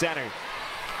back to center.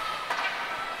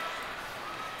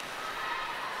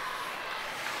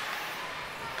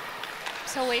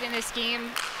 So late in this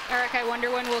game, Eric, I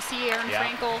wonder when we'll see Aaron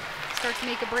Frankel start to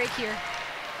make a break here.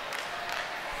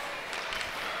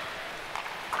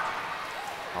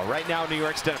 Well, right now, New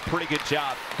York's done a pretty good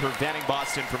job preventing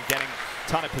Boston from getting a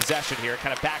ton of possession here,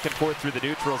 kind of back and forth through the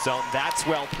neutral zone. That's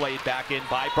well played back in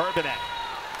by Bourbonnais.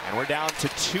 And we're down to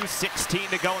 2:16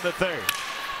 to go in the third.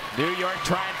 New York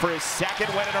trying for his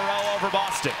second win in a row over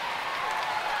Boston.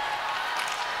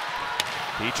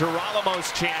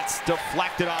 DiGirolamo's chance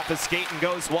deflected off the skate and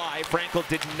goes wide. Frankel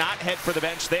did not head for the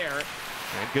bench there.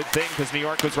 And good thing, because New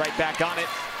York was right back on it.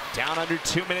 Down under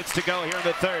 2 minutes to go here in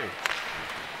the third.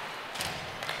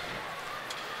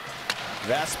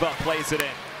 Vespa plays it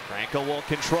in. Frankel will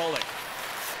control it.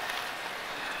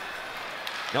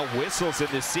 No whistles in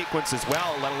this sequence as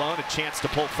well, let alone a chance to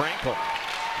pull Frankel.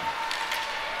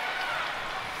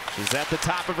 She's at the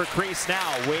top of her crease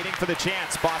now, waiting for the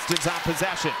chance. Boston's on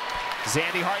possession.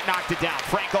 Sandy Hart knocked it down.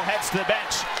 Frankel heads to the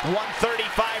bench.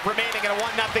 1:35 remaining in a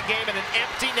 1-0 game and an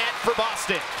empty net for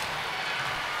Boston.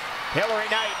 Hillary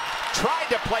Knight tried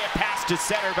to play a pass to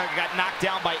center, but got knocked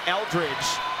down by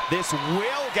Eldridge. This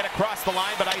will get across the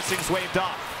line, but icing's waved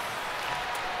off.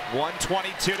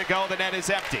 1:22 to go. The net is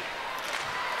empty.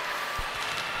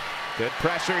 Good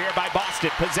pressure here by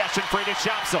Boston. Possession free to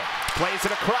Schopsel. Plays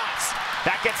it across.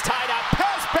 That gets tied up.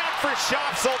 Pass back for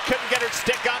Schopsel. Couldn't get her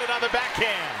stick on it on the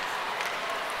backhand.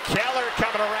 Keller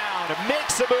coming around.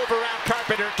 Makes a move around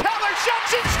Carpenter. Keller shot.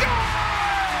 She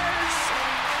scores!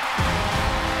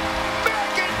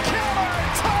 Megan Keller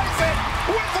ties it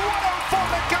with 1:04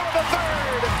 to go in the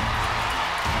third.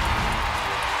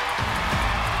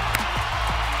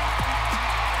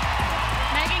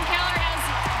 Megan Keller has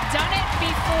done it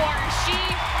before. She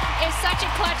is such a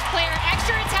clutch player.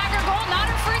 Extra attacker goal, not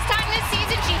her first time this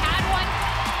season. She had one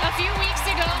a few weeks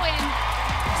ago, and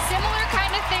Similar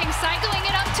kind of thing, cycling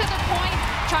it up to the point,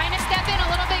 trying to step in a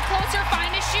little bit closer,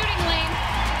 find a shooting lane.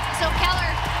 So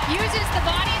Keller uses the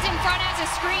bodies in front as a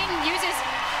screen, uses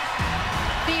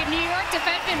the New York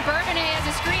defenseman Bourbonnais as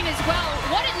a screen as well.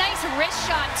 What a nice wrist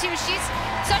shot too. She's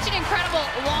such an incredible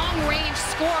long-range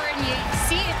scorer, and you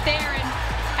see it there. And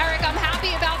Eric, I'm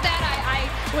happy about that. I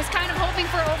was kind of hoping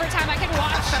for overtime. I could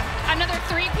watch another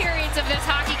 3 periods of this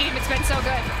hockey game. It's been so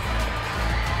good.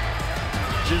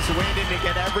 Just waiting to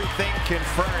get everything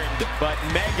confirmed, but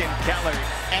Megan Keller,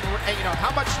 and you know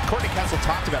how much Courtney Kessel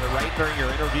talked about it, right, during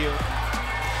your interview.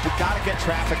 We've got to get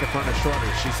traffic in front of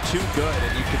Schroeder. She's too good,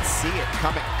 and you can see it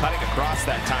cutting across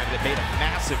that time. That made a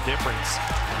massive difference.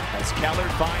 As Keller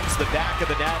finds the back of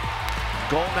the net.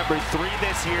 Goal number 3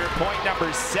 this year, point number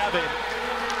 7.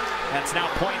 That's now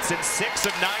points in 6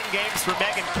 of 9 games for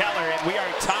Megan Keller, and we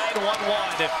are tied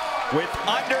 1-1 with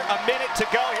under a minute to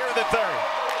go here in the third.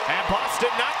 And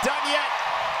Boston not done yet.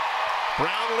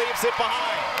 Brown leaves it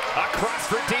behind. Across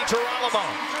for DiGirolamo.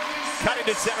 Cutting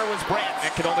to center was Brandt,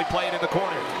 and could only play it in the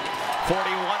corner.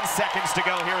 41 seconds to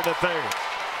go here in the third.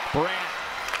 Brandt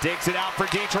digs it out for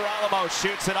DiGirolamo,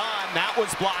 shoots it on. That was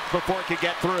blocked before it could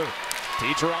get through.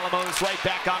 DiGirolamo is right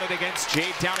back on it against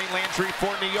Jade Downing-Landry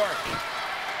for New York,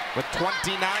 with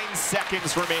 29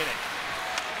 seconds remaining.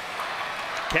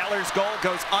 Keller's goal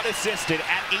goes unassisted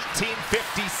at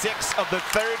 18:56 of the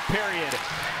third period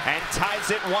and ties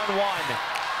it 1-1.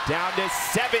 Down to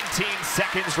 17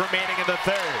 seconds remaining in the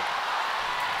third.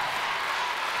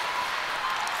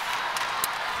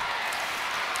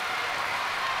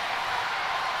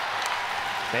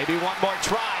 Maybe one more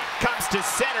try. Comes to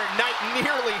center. Knight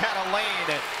nearly had a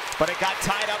lane, but it got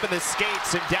tied up in the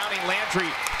skates, and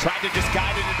Downing-Landry tried to just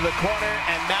guide it into the corner,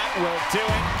 and that will do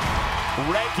it.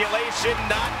 Regulation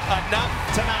not enough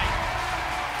tonight.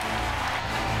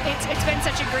 It's been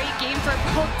such a great game for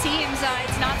both teams.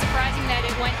 It's not surprising that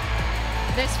it went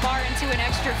this far into an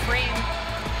extra frame.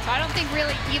 So I don't think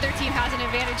really either team has an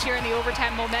advantage here in the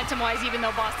overtime momentum-wise, even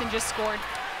though Boston just scored.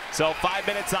 So 5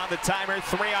 minutes on the timer,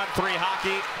 3-on-3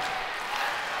 hockey.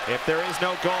 If there is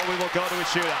no goal, we will go to a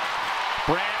shootout.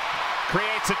 Brandt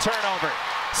creates a turnover,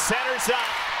 centers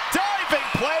up, diving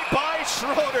play by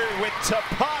Schroeder with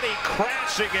Tapani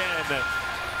crashing in.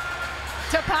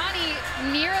 Tapani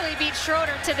nearly beat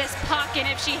Schroeder to this puck, and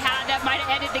if she had, that might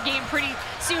have ended the game pretty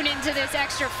soon into this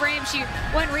extra frame. She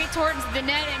went right towards the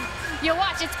net, and you'll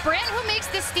watch, it's Brandt who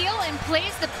makes the steal and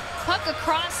plays the puck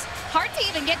across. Hard to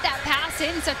even get that pass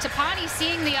in, so Tapani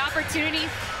seeing the opportunity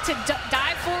to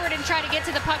dive forward and try to get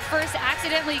to the puck first,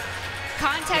 accidentally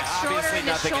contacts Schroeder in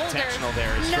the shoulder. Intentional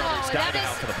there. Schroeder's diving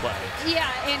out for the play. Yeah,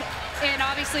 and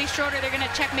obviously Schroeder, they're going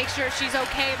to check, make sure she's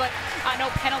okay, but no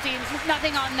penalty,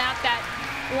 nothing on that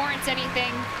warrants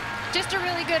anything. Just a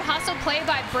really good hustle play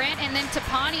by Brandt, and then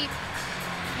Tapani.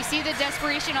 You see the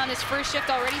desperation on this first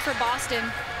shift already for Boston.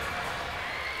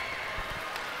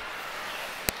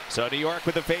 So New York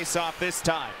with the face-off this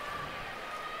time.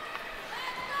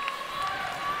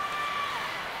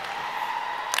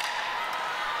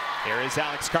 Here is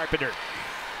Alex Carpenter.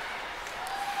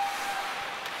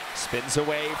 Spins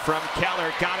away from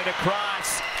Keller, got it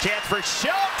across. Chance for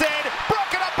Shelton,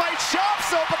 broken up by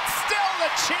Shelton, but still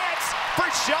the chance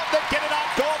for Shelton to get it on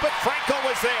goal, but Franco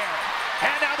was there.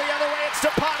 And now the other way, it's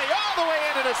Tapani all the way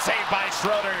in, and a save by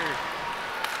Schroeder.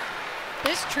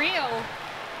 This trio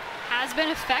has been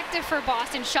effective for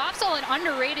Boston. Schopsel, an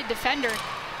underrated defender.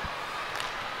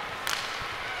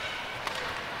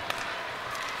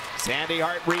 Sandy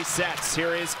Hart resets.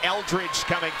 Here is Eldridge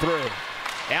coming through.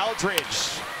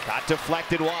 Eldridge got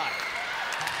deflected wide.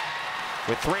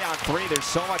 With 3-on-3, there's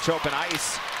so much open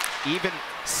ice. Even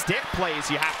stick plays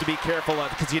you have to be careful of,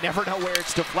 because you never know where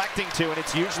it's deflecting to, and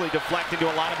it's usually deflecting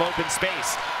to a lot of open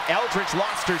space. Eldridge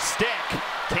lost her stick,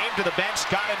 came to the bench,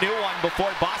 got a new one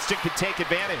before Boston could take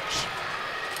advantage.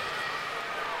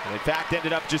 And in fact,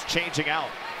 ended up just changing out.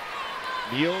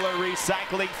 Mueller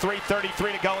recycling,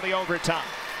 3:33 to go in the overtime.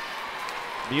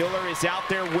 Mueller is out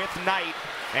there with Knight,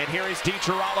 and here is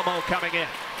DiGirolamo coming in.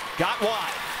 Got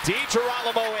wide,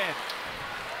 DiGirolamo in.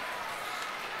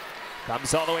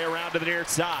 Comes all the way around to the near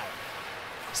side.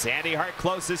 Sandy Hart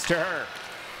closest to her.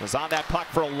 Was on that puck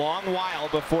for a long while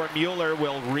before Mueller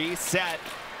will reset.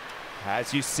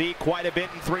 As you see, quite a bit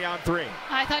in 3-on-3.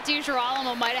 I thought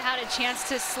DiGirolamo might have had a chance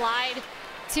to slide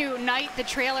to Knight, the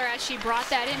trailer, as she brought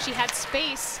that in. She had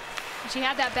space. She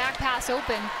had that back pass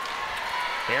open.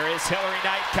 Here is Hillary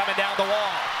Knight coming down the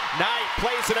wall. Knight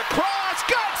plays it across.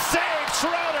 Good save,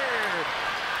 Schroeder.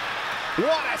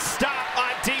 What a stop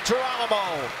on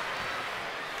DiGirolamo.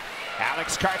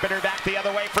 Alex Carpenter back the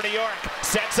other way for New York.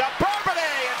 Sets up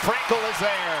Bourbonnais, and Frankel is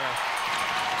there.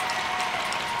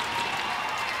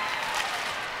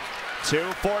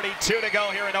 2:42 to go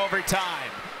here in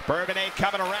overtime. Bourbonnais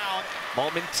coming around,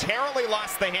 momentarily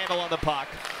lost the handle on the puck,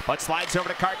 but slides over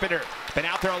to Carpenter. Been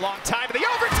out there a long time in the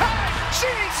overtime. She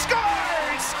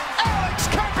scores! Alex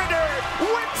Carpenter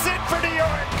wins it for New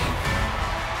York.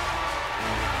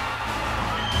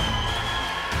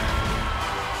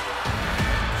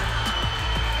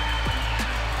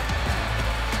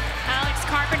 Alex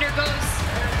Carpenter goes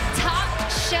top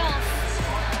shelf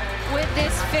with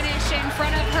this finish in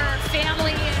front of her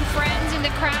family and friends in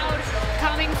the crowd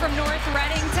coming from North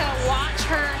Reading to watch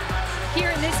her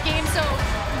here in this game. So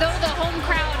though the home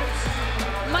crowd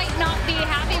might not be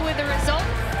happy with the result,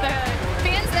 the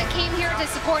fans that came here to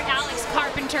support Alex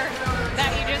Carpenter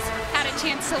that you just had a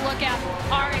chance to look at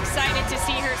are excited to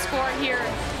see her score here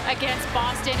against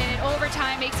Boston, and in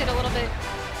overtime makes it a little bit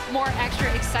more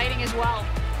extra exciting as well.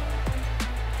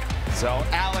 So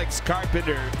Alex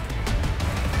Carpenter,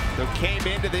 who came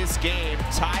into this game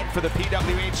tied for the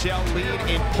PWHL lead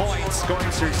in points,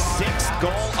 scores her 6th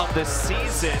goal of the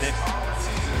season.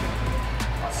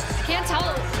 I can't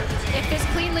tell if this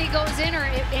cleanly goes in or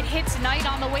it hits Knight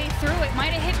on the way through. It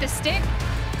might have hit the stick,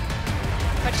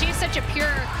 but she's such a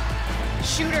pure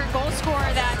shooter, goal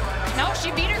scorer that, no,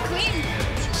 she beat her clean.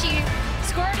 She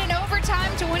scored in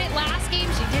overtime to win it last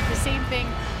game. She did the same thing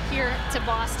here to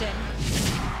Boston.